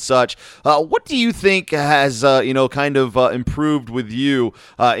seniors and such. What do you think has, kind of improved with you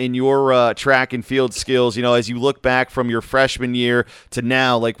in your track and field skills, as you look back from your freshman year to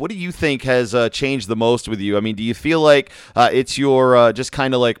now? Like, what do you think has changed the most with you? I mean, do you feel like it's your just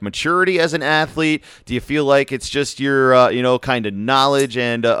kind of like maturity as an athlete? Do you feel like it's just your, kind of knowledge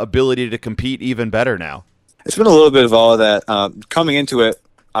and ability to compete even better now? It's been a little bit of all of that. Coming into it,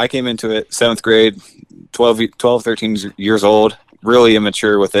 I came into it 7th grade, 13 years old, really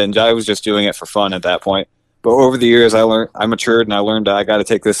immature with it. And I was just doing it for fun at that point. But over the years, I matured and I learned I got to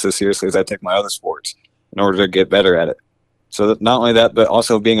take this as seriously as I take my other sports in order to get better at it. So not only that, but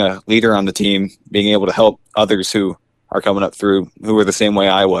also being a leader on the team, being able to help others who are coming up through, who were the same way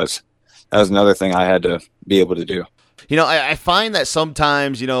I was. That was another thing I had to be able to do. I find that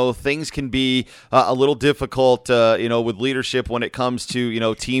sometimes, things can be a little difficult, with leadership when it comes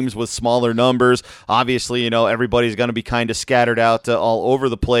to, teams with smaller numbers. Obviously, everybody's going to be kind of scattered out all over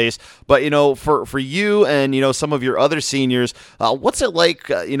the place. But, for you and, some of your other seniors, what's it like,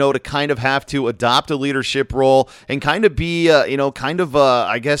 to kind of have to adopt a leadership role and kind of be, a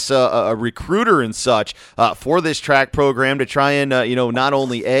recruiter and such for this track program to try and, not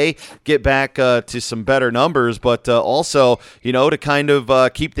only get back to some better numbers, but also, to kind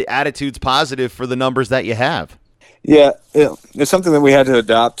of keep the attitudes positive for the numbers that you have. Yeah, it's something that we had to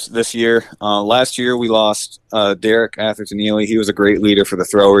adopt this year. Last year we lost Derek Atherton-Neely. He was a great leader for the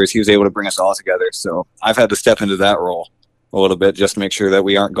throwers. He was able to bring us all together. So I've had to step into that role a little bit just to make sure that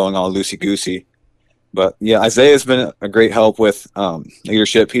we aren't going all loosey-goosey. But, yeah, Isaiah's been a great help with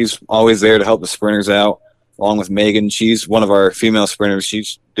leadership. He's always there to help the sprinters out, along with Megan. She's one of our female sprinters.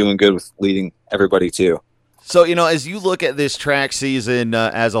 She's doing good with leading everybody, too. So, as you look at this track season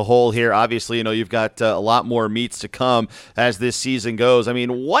as a whole here, obviously, you've got a lot more meets to come as this season goes. I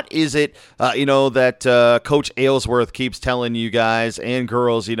mean, what is it, that Coach Aylesworth keeps telling you guys and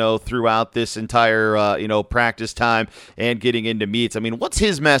girls, throughout this entire, practice time and getting into meets? I mean, what's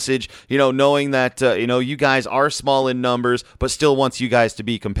his message, knowing that, you guys are small in numbers, but still wants you guys to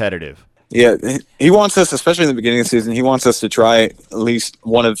be competitive? Yeah, he wants us, especially in the beginning of the season, he wants us to try at least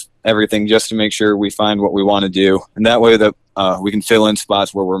one of everything just to make sure we find what we want to do. And that way that we can fill in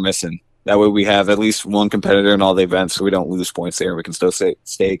spots where we're missing. That way we have at least one competitor in all the events so we don't lose points there. We can still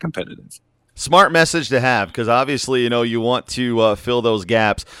stay competitive. Smart message to have, because obviously, you want to fill those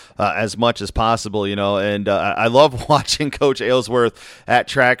gaps as much as possible, and I love watching Coach Aylesworth at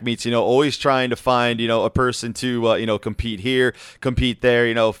track meets, always trying to find, a person to, compete here, compete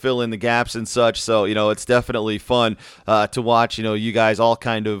there, fill in the gaps and such. So, it's definitely fun to watch, you guys all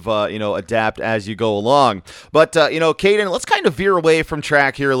kind of, adapt as you go along. But, Caden, let's kind of veer away from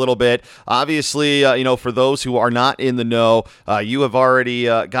track here a little bit. Obviously, for those who are not in the know, you've already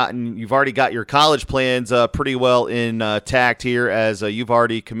got your college plans pretty well intact here, as you've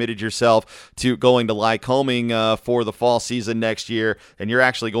already committed yourself to going to Lycoming for the fall season next year, and you're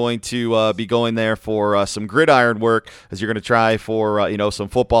actually going to be going there for some gridiron work, as you're going to try for some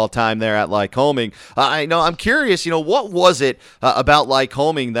football time there at Lycoming. I'm curious, what was it about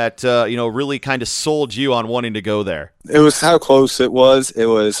Lycoming that really kind of sold you on wanting to go there? It was how close it was. It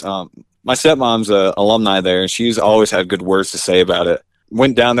was my stepmom's an alumni there, and she's always had good words to say about it.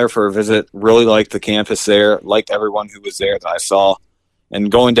 Went down there for a visit, really liked the campus there, liked everyone who was there that I saw.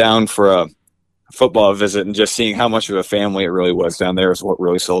 And going down for a football visit and just seeing how much of a family it really was down there is what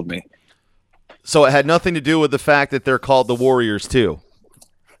really sold me. So it had nothing to do with the fact that they're called the Warriors, too?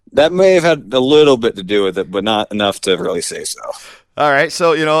 That may have had a little bit to do with it, but not enough to really say so. All right,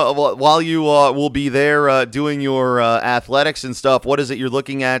 so, while you will be there doing your athletics and stuff, what is it you're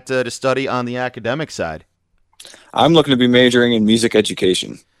looking at to study on the academic side? I'm looking to be majoring in music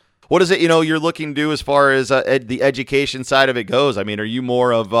education. What is it, you're looking to do as far as the education side of it goes? I mean, are you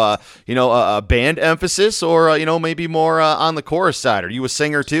more of, a band emphasis or, maybe more on the chorus side? Are you a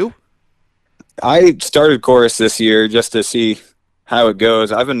singer too? I started chorus this year just to see how it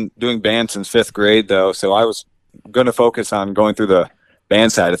goes. I've been doing band since 5th grade, though, so I was going to focus on going through the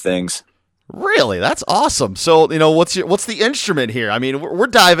band side of things. Really? That's awesome. So, what's the instrument here? I mean, we're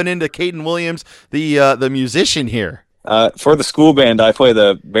diving into Caden Williams, the musician here. For the school band, I play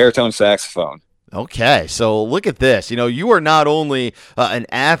the baritone saxophone. Okay, so look at this. You are not only an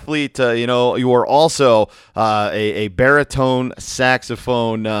athlete, you are also a baritone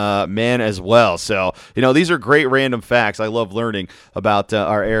saxophone man as well. So, these are great random facts. I love learning about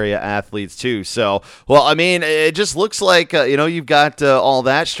our area athletes too. So, well, I mean, it just looks like, you've got all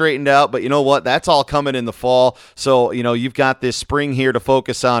that straightened out, but you know what? That's all coming in the fall. So, you've got this spring here to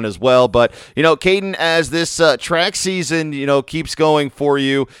focus on as well. But, Caden, as this track season, keeps going for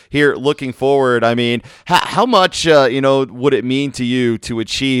you here looking forward, I mean, how much, would it mean to you to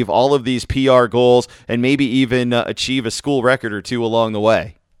achieve all of these PR goals and maybe even achieve a school record or two along the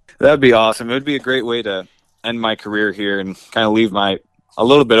way? That'd be awesome. It would be a great way to end my career here and kind of leave a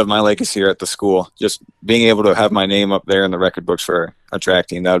little bit of my legacy here at the school. Just being able to have my name up there in the record books for a track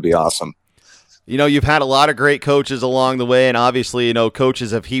team, that would be awesome. You've had a lot of great coaches along the way, and obviously,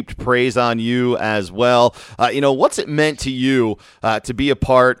 coaches have heaped praise on you as well. What's it meant to you to be a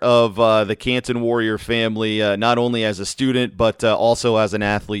part of the Canton Warrior family, not only as a student, but also as an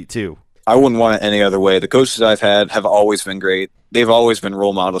athlete too? I wouldn't want it any other way. The coaches I've had have always been great. They've always been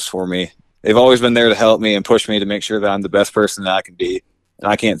role models for me. They've always been there to help me and push me to make sure that I'm the best person that I can be, and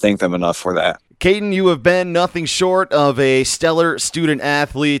I can't thank them enough for that. Caden, you have been nothing short of a stellar student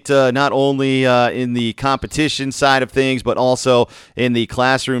athlete, not only in the competition side of things, but also in the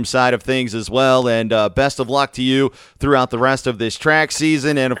classroom side of things as well. And best of luck to you throughout the rest of this track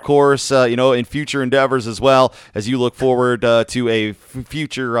season. And, of course, in future endeavors as well, as you look forward to a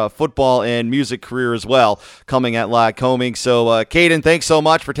future football and music career as well coming at Lycoming. So, Caden, thanks so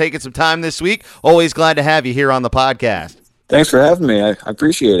much for taking some time this week. Always glad to have you here on the podcast. Thanks for having me. I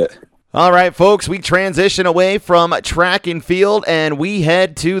appreciate it. All right, folks, we transition away from track and field, and we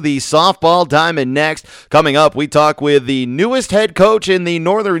head to the softball diamond next. Coming up, we talk with the newest head coach in the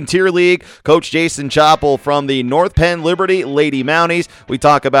Northern Tier League, Coach Jason Chappell from the North Penn Liberty Lady Mounties. We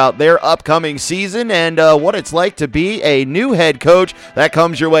talk about their upcoming season and what it's like to be a new head coach. That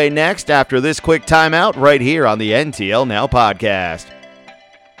comes your way next after this quick timeout right here on the NTL Now podcast.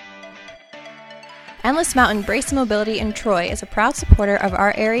 Endless Mountain Brace Mobility in Troy is a proud supporter of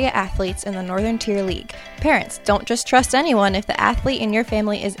our area athletes in the Northern Tier League. Parents, don't just trust anyone if the athlete in your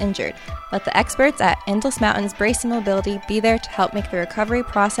family is injured. Let the experts at Endless Mountain's Brace and Mobility be there to help make the recovery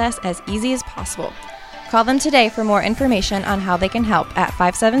process as easy as possible. Call them today for more information on how they can help at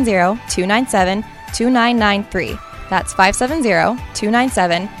 570-297-2993. That's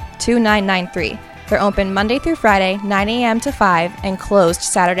 570-297-2993. They're open Monday through Friday, 9 a.m. to 5, and closed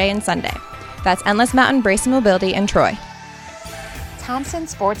Saturday and Sunday. That's Endless Mountain Brace and Mobility in Troy. Thompson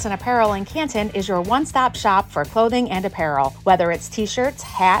Sports and Apparel in Canton is your one-stop shop for clothing and apparel. Whether it's t-shirts,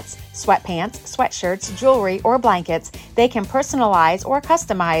 hats, sweatpants, sweatshirts, jewelry, or blankets, they can personalize or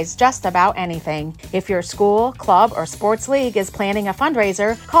customize just about anything. If your school, club, or sports league is planning a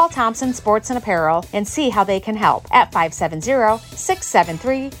fundraiser, call Thompson Sports and Apparel and see how they can help at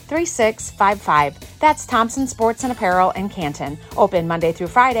 570-673-3655. That's Thompson Sports and Apparel in Canton. Open Monday through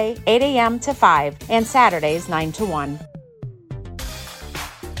Friday, 8 a.m. to 5, and Saturdays, 9 to 1.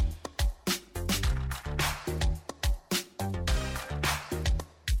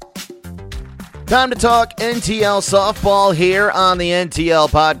 Time to talk NTL softball here on the NTL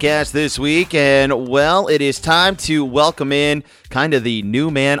podcast this week. And, well, it is time to welcome in kind of the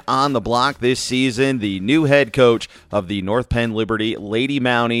new man on the block this season, the new head coach of the North Penn Liberty Lady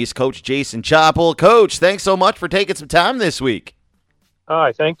Mounties, Coach Jason Chappell. Coach, thanks so much for taking some time this week.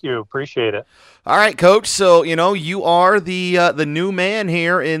 Hi, thank you. Appreciate it. All right, Coach. So, you are the new man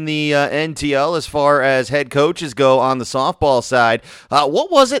here in the NTL as far as head coaches go on the softball side. What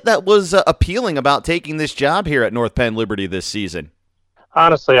was it that was appealing about taking this job here at North Penn Liberty this season?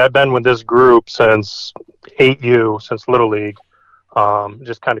 Honestly, I've been with this group since 8U, since Little League.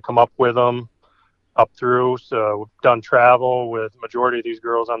 Just kind of come up with them up through. So we've done travel with the majority of these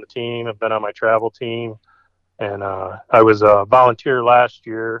girls on the team. I've been on my travel team. And I was a volunteer last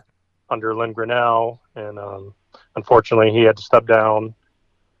year under Lynn Grinnell, and unfortunately he had to step down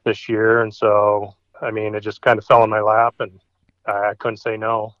this year. And so, it just kind of fell in my lap, and I couldn't say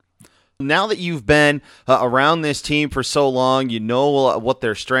no. Now that you've been around this team for so long, you know what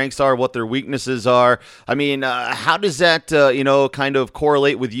their strengths are, what their weaknesses are. How does that, kind of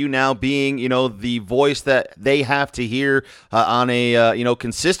correlate with you now being, the voice that they have to hear on a,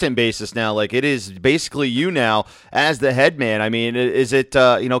 consistent basis now? Like, it is basically you now as the head man. Is it,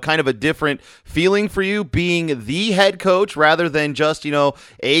 kind of a different feeling for you being the head coach rather than just,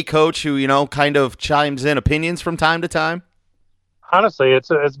 a coach who, kind of chimes in opinions from time to time? Honestly,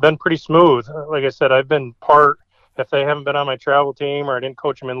 it's been pretty smooth. Like I said, I've been part, if they haven't been on my travel team or I didn't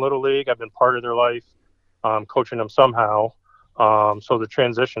coach them in Little League, I've been part of their life, coaching them somehow. So the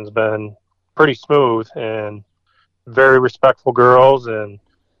transition's been pretty smooth and very respectful girls, and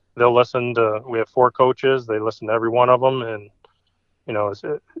they'll listen to. We have 4 coaches. They listen to every one of them, and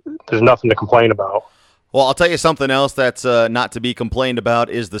there's nothing to complain about. Well, I'll tell you something else that's not to be complained about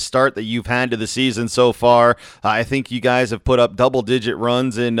is the start that you've had to the season so far. I think you guys have put up double-digit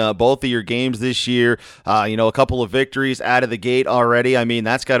runs in both of your games this year. A couple of victories out of the gate already. I mean,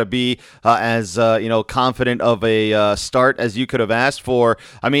 that's got to be as confident of a start as you could have asked for.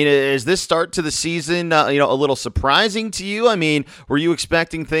 I mean, is this start to the season a little surprising to you? I mean, were you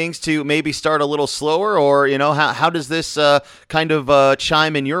expecting things to maybe start a little slower, or how does this kind of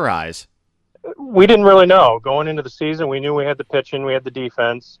chime in your eyes? We didn't really know going into the season. We knew we had the pitching, we had the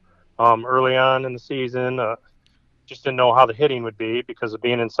defense. Early on in the season, just didn't know how the hitting would be because of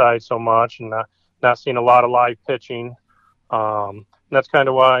being inside so much and not seeing a lot of live pitching. And that's kind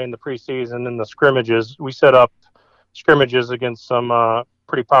of why in the preseason and the scrimmages, we set up scrimmages against some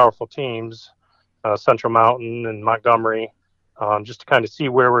pretty powerful teams, Central Mountain and Montgomery, just to kind of see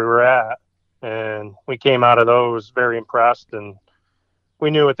where we were at. And we came out of those very impressed, and we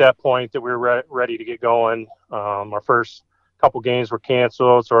knew at that point that we were ready to get going. Our first couple games were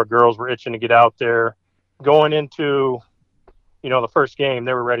canceled, so our girls were itching to get out there. Going into, the first game,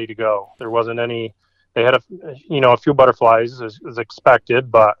 they were ready to go. There wasn't any. They had a few butterflies as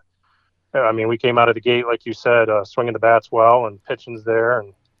expected, but I mean, we came out of the gate like you said, swinging the bats well, and pitching's there,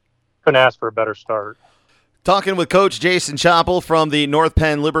 and couldn't ask for a better start. Talking with Coach Jason Chappell from the North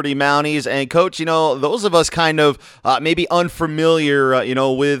Penn Liberty Mounties. And, Coach, those of us kind of maybe unfamiliar,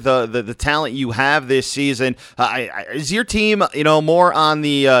 with the talent you have this season, is your team, more on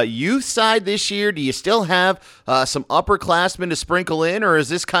the youth side this year? Do you still have some upperclassmen to sprinkle in, or is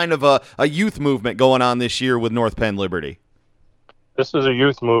this kind of a youth movement going on this year with North Penn Liberty? This is a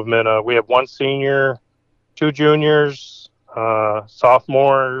youth movement. We have 1 senior, 2 juniors,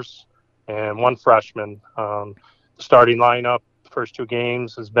 sophomores, and 1 freshman. The starting lineup, the first 2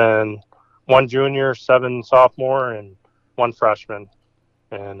 games, has been 1 junior, 7 sophomore, and 1 freshman.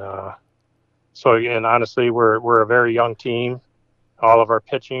 And so, again, honestly, we're a very young team. All of our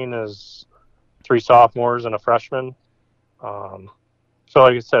pitching is 3 sophomores and a freshman. So,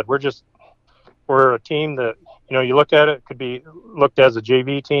 like I said, we're a team that, you look at it could be looked as a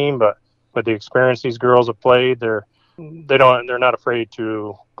JV team, but with the experience these girls have played, they're not afraid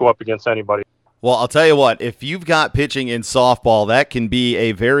to go up against anybody. Well, I'll tell you what, if you've got pitching in softball, that can be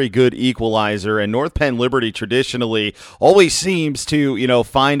a very good equalizer, and North Penn Liberty traditionally always seems to,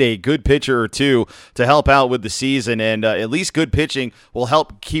 find a good pitcher or two to help out with the season, and at least good pitching will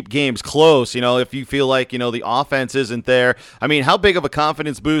help keep games close, if you feel like, the offense isn't there. I mean, how big of a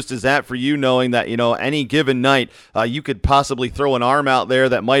confidence boost is that for you, knowing that, any given night you could possibly throw an arm out there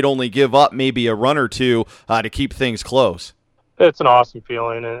that might only give up maybe a run or two to keep things close? It's an awesome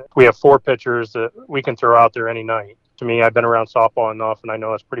feeling, and we have 4 pitchers that we can throw out there any night. To me, I've been around softball enough, and I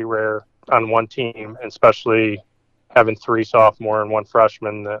know it's pretty rare on one team, and especially having 3 sophomore and 1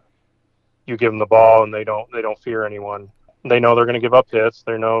 freshman, that you give them the ball and they don't fear anyone. They know they're going to give up hits.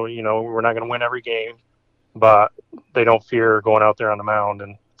 They know, we're not going to win every game, but they don't fear going out there on the mound,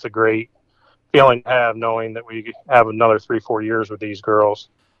 and it's a great feeling to have, knowing that we have another 3-4 years with these girls.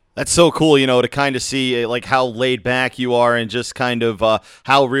 That's so cool, to kind of see like how laid back you are and just kind of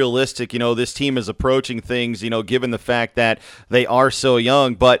how realistic, this team is approaching things, given the fact that they are so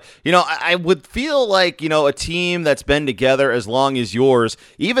young. But, I would feel like, a team that's been together as long as yours,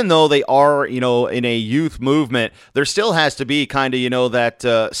 even though they are, in a youth movement, there still has to be kind of,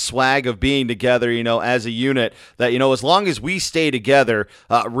 that swag of being together, as a unit that, as long as we stay together,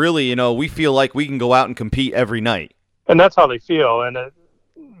 really, we feel like we can go out and compete every night. And that's how they feel. And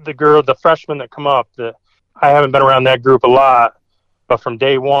the freshmen that come up, that I haven't been around that group a lot, but from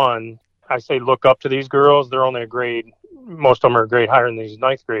day one, I say look up to these girls. They're only a grade, most of them are a grade higher than these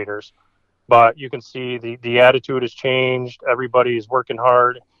 9th graders, but you can see the attitude has changed. Everybody is working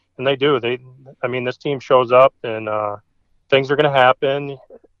hard, and they do. This team shows up, and things are going to happen.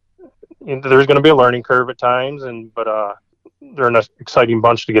 There's going to be a learning curve at times, but they're an exciting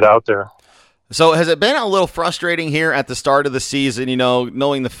bunch to get out there. So has it been a little frustrating here at the start of the season,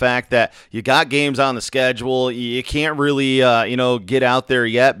 knowing the fact that you got games on the schedule, you can't really, get out there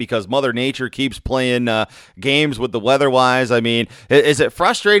yet because Mother Nature keeps playing games with the weather-wise? I mean, is it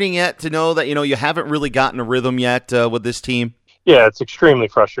frustrating yet to know that, you haven't really gotten a rhythm yet with this team? Yeah, it's extremely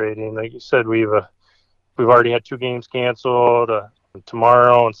frustrating. Like you said, we've already had 2 games canceled.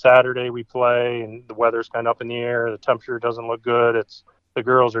 Tomorrow and Saturday we play, and the weather's kind of up in the air. The temperature doesn't look good. The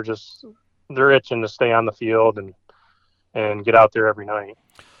girls are just... they're itching to stay on the field and get out there every night.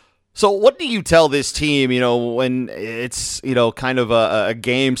 So what do you tell this team, when it's, kind of a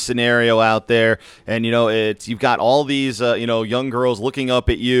game scenario out there and, you've got all these, young girls looking up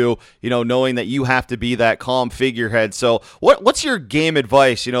at you, knowing that you have to be that calm figurehead. So what's your game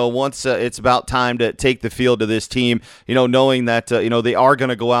advice, once it's about time to take the field to this team, knowing that, they are going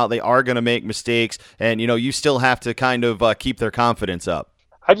to go out, they are going to make mistakes, and, you still have to kind of keep their confidence up?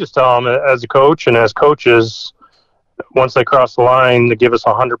 I just tell them as a coach and as coaches, once they cross the line, to give us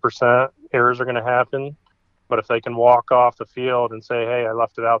 100%. Errors are going to happen. But if they can walk off the field and say, hey, I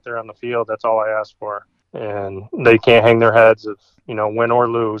left it out there on the field, that's all I asked for. And they can't hang their heads if, win or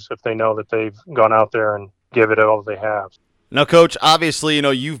lose, if they know that they've gone out there and give it all they have. Now, Coach, obviously,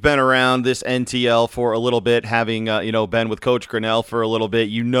 you've been around this NTL for a little bit, having, been with Coach Grinnell for a little bit.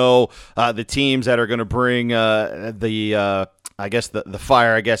 The teams that are going to bring the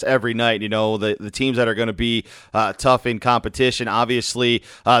fire, every night, the teams that are going to be tough in competition. Obviously,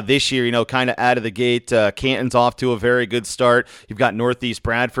 this year, kind of out of the gate, Canton's off to a very good start. You've got Northeast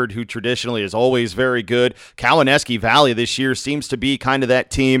Bradford, who traditionally is always very good. Kawaneski Valley this year seems to be kind of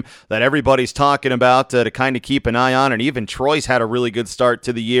that team that everybody's talking about to kind of keep an eye on, and even Troy's had a really good start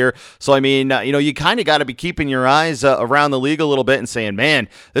to the year. So, you kind of got to be keeping your eyes around the league a little bit and saying, man,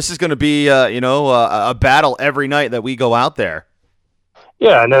 this is going to be, a battle every night that we go out there.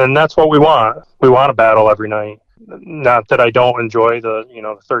 Yeah, and then that's what we want. We want a battle every night. Not that I don't enjoy the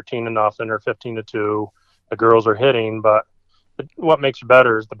 13-0 or 15-2 the girls are hitting, but what makes you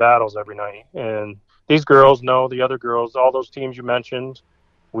better is the battles every night. And these girls know the other girls, all those teams you mentioned.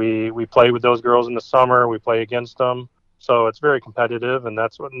 We play with those girls in the summer. We play against them, so it's very competitive, and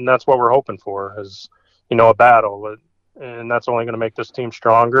that's what we're hoping for is a battle, and that's only going to make this team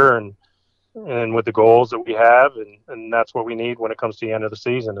stronger and with the goals that we have, and that's what we need when it comes to the end of the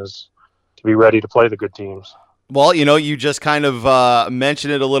season is to be ready to play the good teams. Well, you just kind of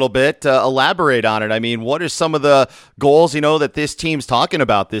mentioned it a little bit. Elaborate on it. What are some of the goals, that this team's talking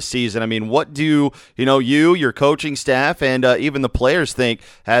about this season? What do, your coaching staff, and even the players think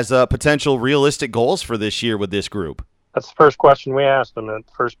has potential realistic goals for this year with this group? That's the first question we asked them at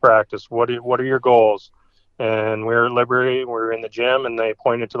the first practice. What are your goals? And we were at Liberty, we were in the gym, and they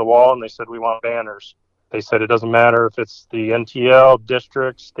pointed to the wall, and they said, we want banners. They said it doesn't matter if it's the NTL,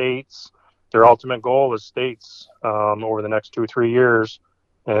 district, states. Their ultimate goal is states over the next 2 or 3 years.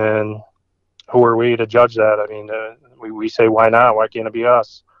 And who are we to judge that? We say, why not? Why can't it be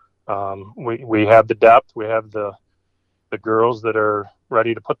us? We have the depth. We have the girls that are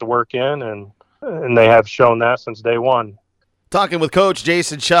ready to put the work in, and they have shown that since day one. Talking with Coach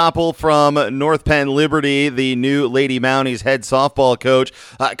Jason Choppel from North Penn Liberty, the new Lady Mounties head softball coach.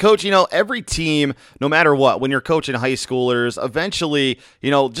 Coach, every team, no matter what, when you're coaching high schoolers, eventually,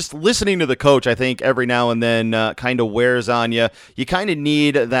 just listening to the coach, I think every now and then kind of wears on you. You kind of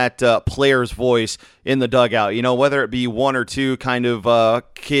need that player's voice in the dugout, whether it be one or two kind of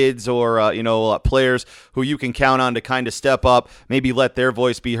kids or, players who you can count on to kind of step up, maybe let their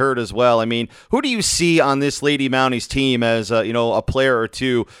voice be heard as well. Who do you see on this Lady Mounties team as, a player or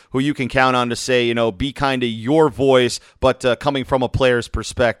two who you can count on to say, be kind of your voice, but coming from a player's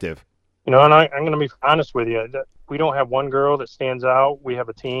perspective? And I'm going to be honest with you. We don't have one girl that stands out. We have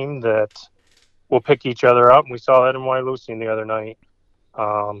a team that will pick each other up, and we saw that in Wyalusing the other night.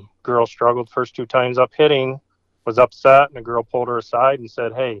 Girl struggled first 2 times up hitting, was upset, and a girl pulled her aside and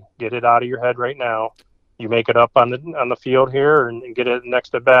said, hey, get it out of your head right now. You make it up on the field here and get it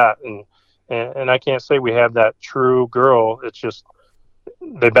next at bat. And I can't say we have that true girl. It's just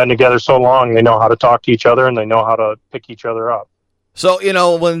they've been together so long, they know how to talk to each other and they know how to pick each other up. So,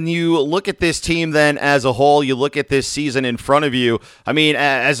 when you look at this team then as a whole, you look at this season in front of you,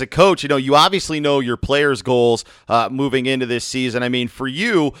 as a coach, you obviously know your players' goals moving into this season. For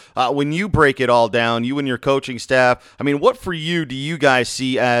you, when you break it all down, you and your coaching staff, what for you do you guys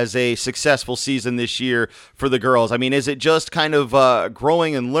see as a successful season this year for the girls? Is it just kind of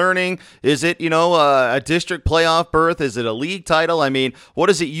growing and learning? Is it, a district playoff berth? Is it a league title? What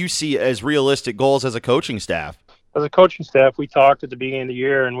is it you see as realistic goals as a coaching staff? As a coaching staff, we talked at the beginning of the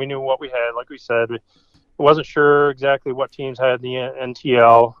year, and we knew what we had. Like we said, we wasn't sure exactly what teams had in the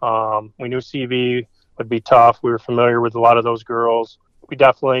NTL. We knew CV would be tough. We were familiar with a lot of those girls. We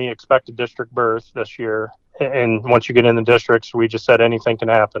definitely expect a district berth this year. And once you get in the districts, we just said anything can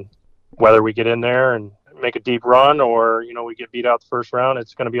happen. Whether we get in there and make a deep run or, we get beat out the first round,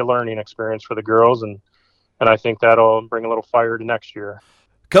 it's going to be a learning experience for the girls. And I think that'll bring a little fire to next year.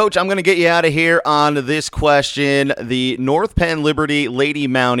 Coach, I'm going to get you out of here on this question. The North Penn Liberty Lady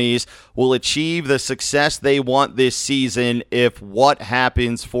Mounties will achieve the success they want this season if what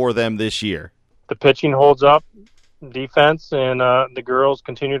happens for them this year? The pitching holds up defense, and the girls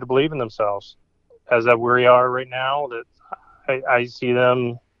continue to believe in themselves. As that where we are right now, that I see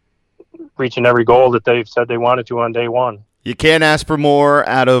them reaching every goal that they've said they wanted to on day one. You can't ask for more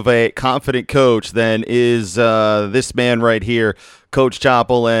out of a confident coach than is this man right here, Coach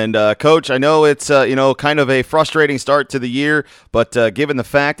Chappell. And Coach, I know it's kind of a frustrating start to the year, but given the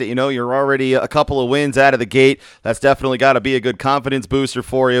fact that you're already a couple of wins out of the gate, that's definitely got to be a good confidence booster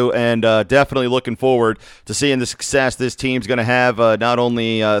for you. And definitely looking forward to seeing the success this team's going to have not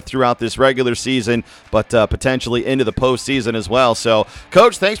only throughout this regular season, but potentially into the postseason as well. So,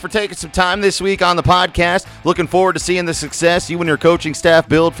 Coach, thanks for taking some time this week on the podcast. Looking forward to seeing the success you and your coaching staff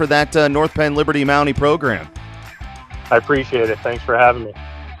build for that North Penn Liberty Mountie program. I appreciate it. Thanks for having me.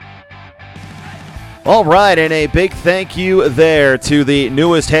 All right, and a big thank you there to the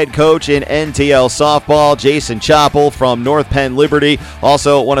newest head coach in NTL softball, Jason Chappell from North Penn Liberty.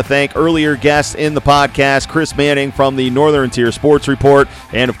 Also want to thank earlier guests in the podcast, Chris Manning from the Northern Tier Sports Report,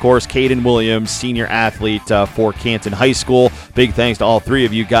 and of course, Caden Williams, senior athlete for Canton High School. Big thanks to all three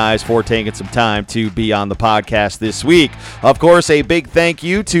of you guys for taking some time to be on the podcast this week. Of course, a big thank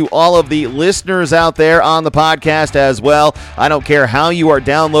you to all of the listeners out there on the podcast as well. I don't care how you are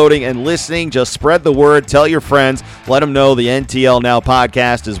downloading and listening, just spread the word, tell your friends, let them know the NTL Now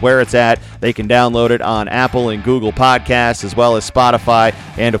podcast is where it's at. They can download it on Apple and Google Podcasts as well as Spotify,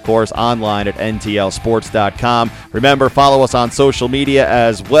 and of course online at ntlsports.com. Remember, follow us on social media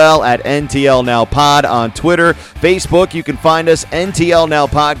as well at NTL Now Pod on Twitter, Facebook. You can find us NTL Now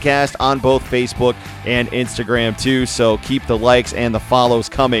Podcast on both Facebook and Instagram too, so keep the likes and the follows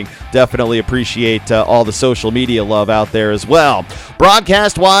coming. Definitely appreciate all the social media love out there as well.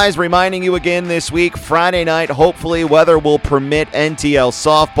 Broadcast wise, reminding you again this week, Friday night, hopefully weather will permit NTL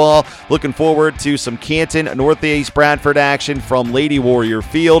softball. Looking forward to some Canton Northeast Bradford action from Lady Warrior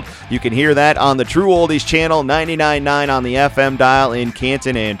Field. You can hear that on the True Oldies channel, 99.9 on the FM dial in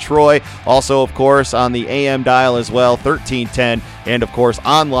Canton and Troy. Also, of course, on the AM dial as well, 1310, and of course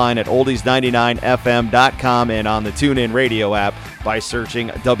online at oldies99fm.com and on the TuneIn radio app by searching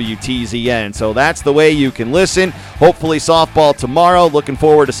WTZN. So that's the way you can listen. Hopefully softball tomorrow. Looking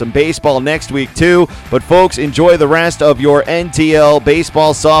forward to some baseball next week too. But folks, enjoy the rest of your NTL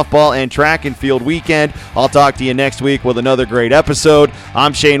baseball, softball, and track and field weekend. I'll talk to you next week with another great episode.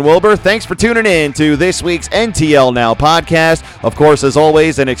 I'm Shane Wilbur. Thanks for tuning in to this week's NTL Now podcast. Of course, as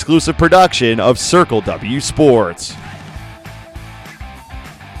always, an exclusive production of Circle W Sports.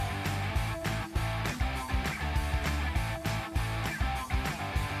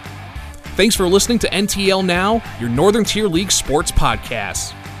 Thanks for listening to NTL Now, your Northern Tier League sports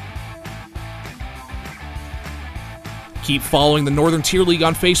podcast. Keep following the Northern Tier League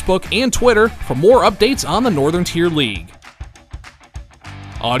on Facebook and Twitter for more updates on the Northern Tier League.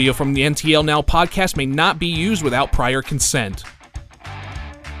 Audio from the NTL Now podcast may not be used without prior consent.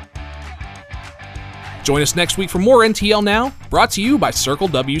 Join us next week for more NTL Now, brought to you by Circle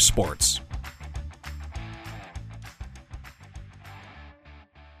W Sports.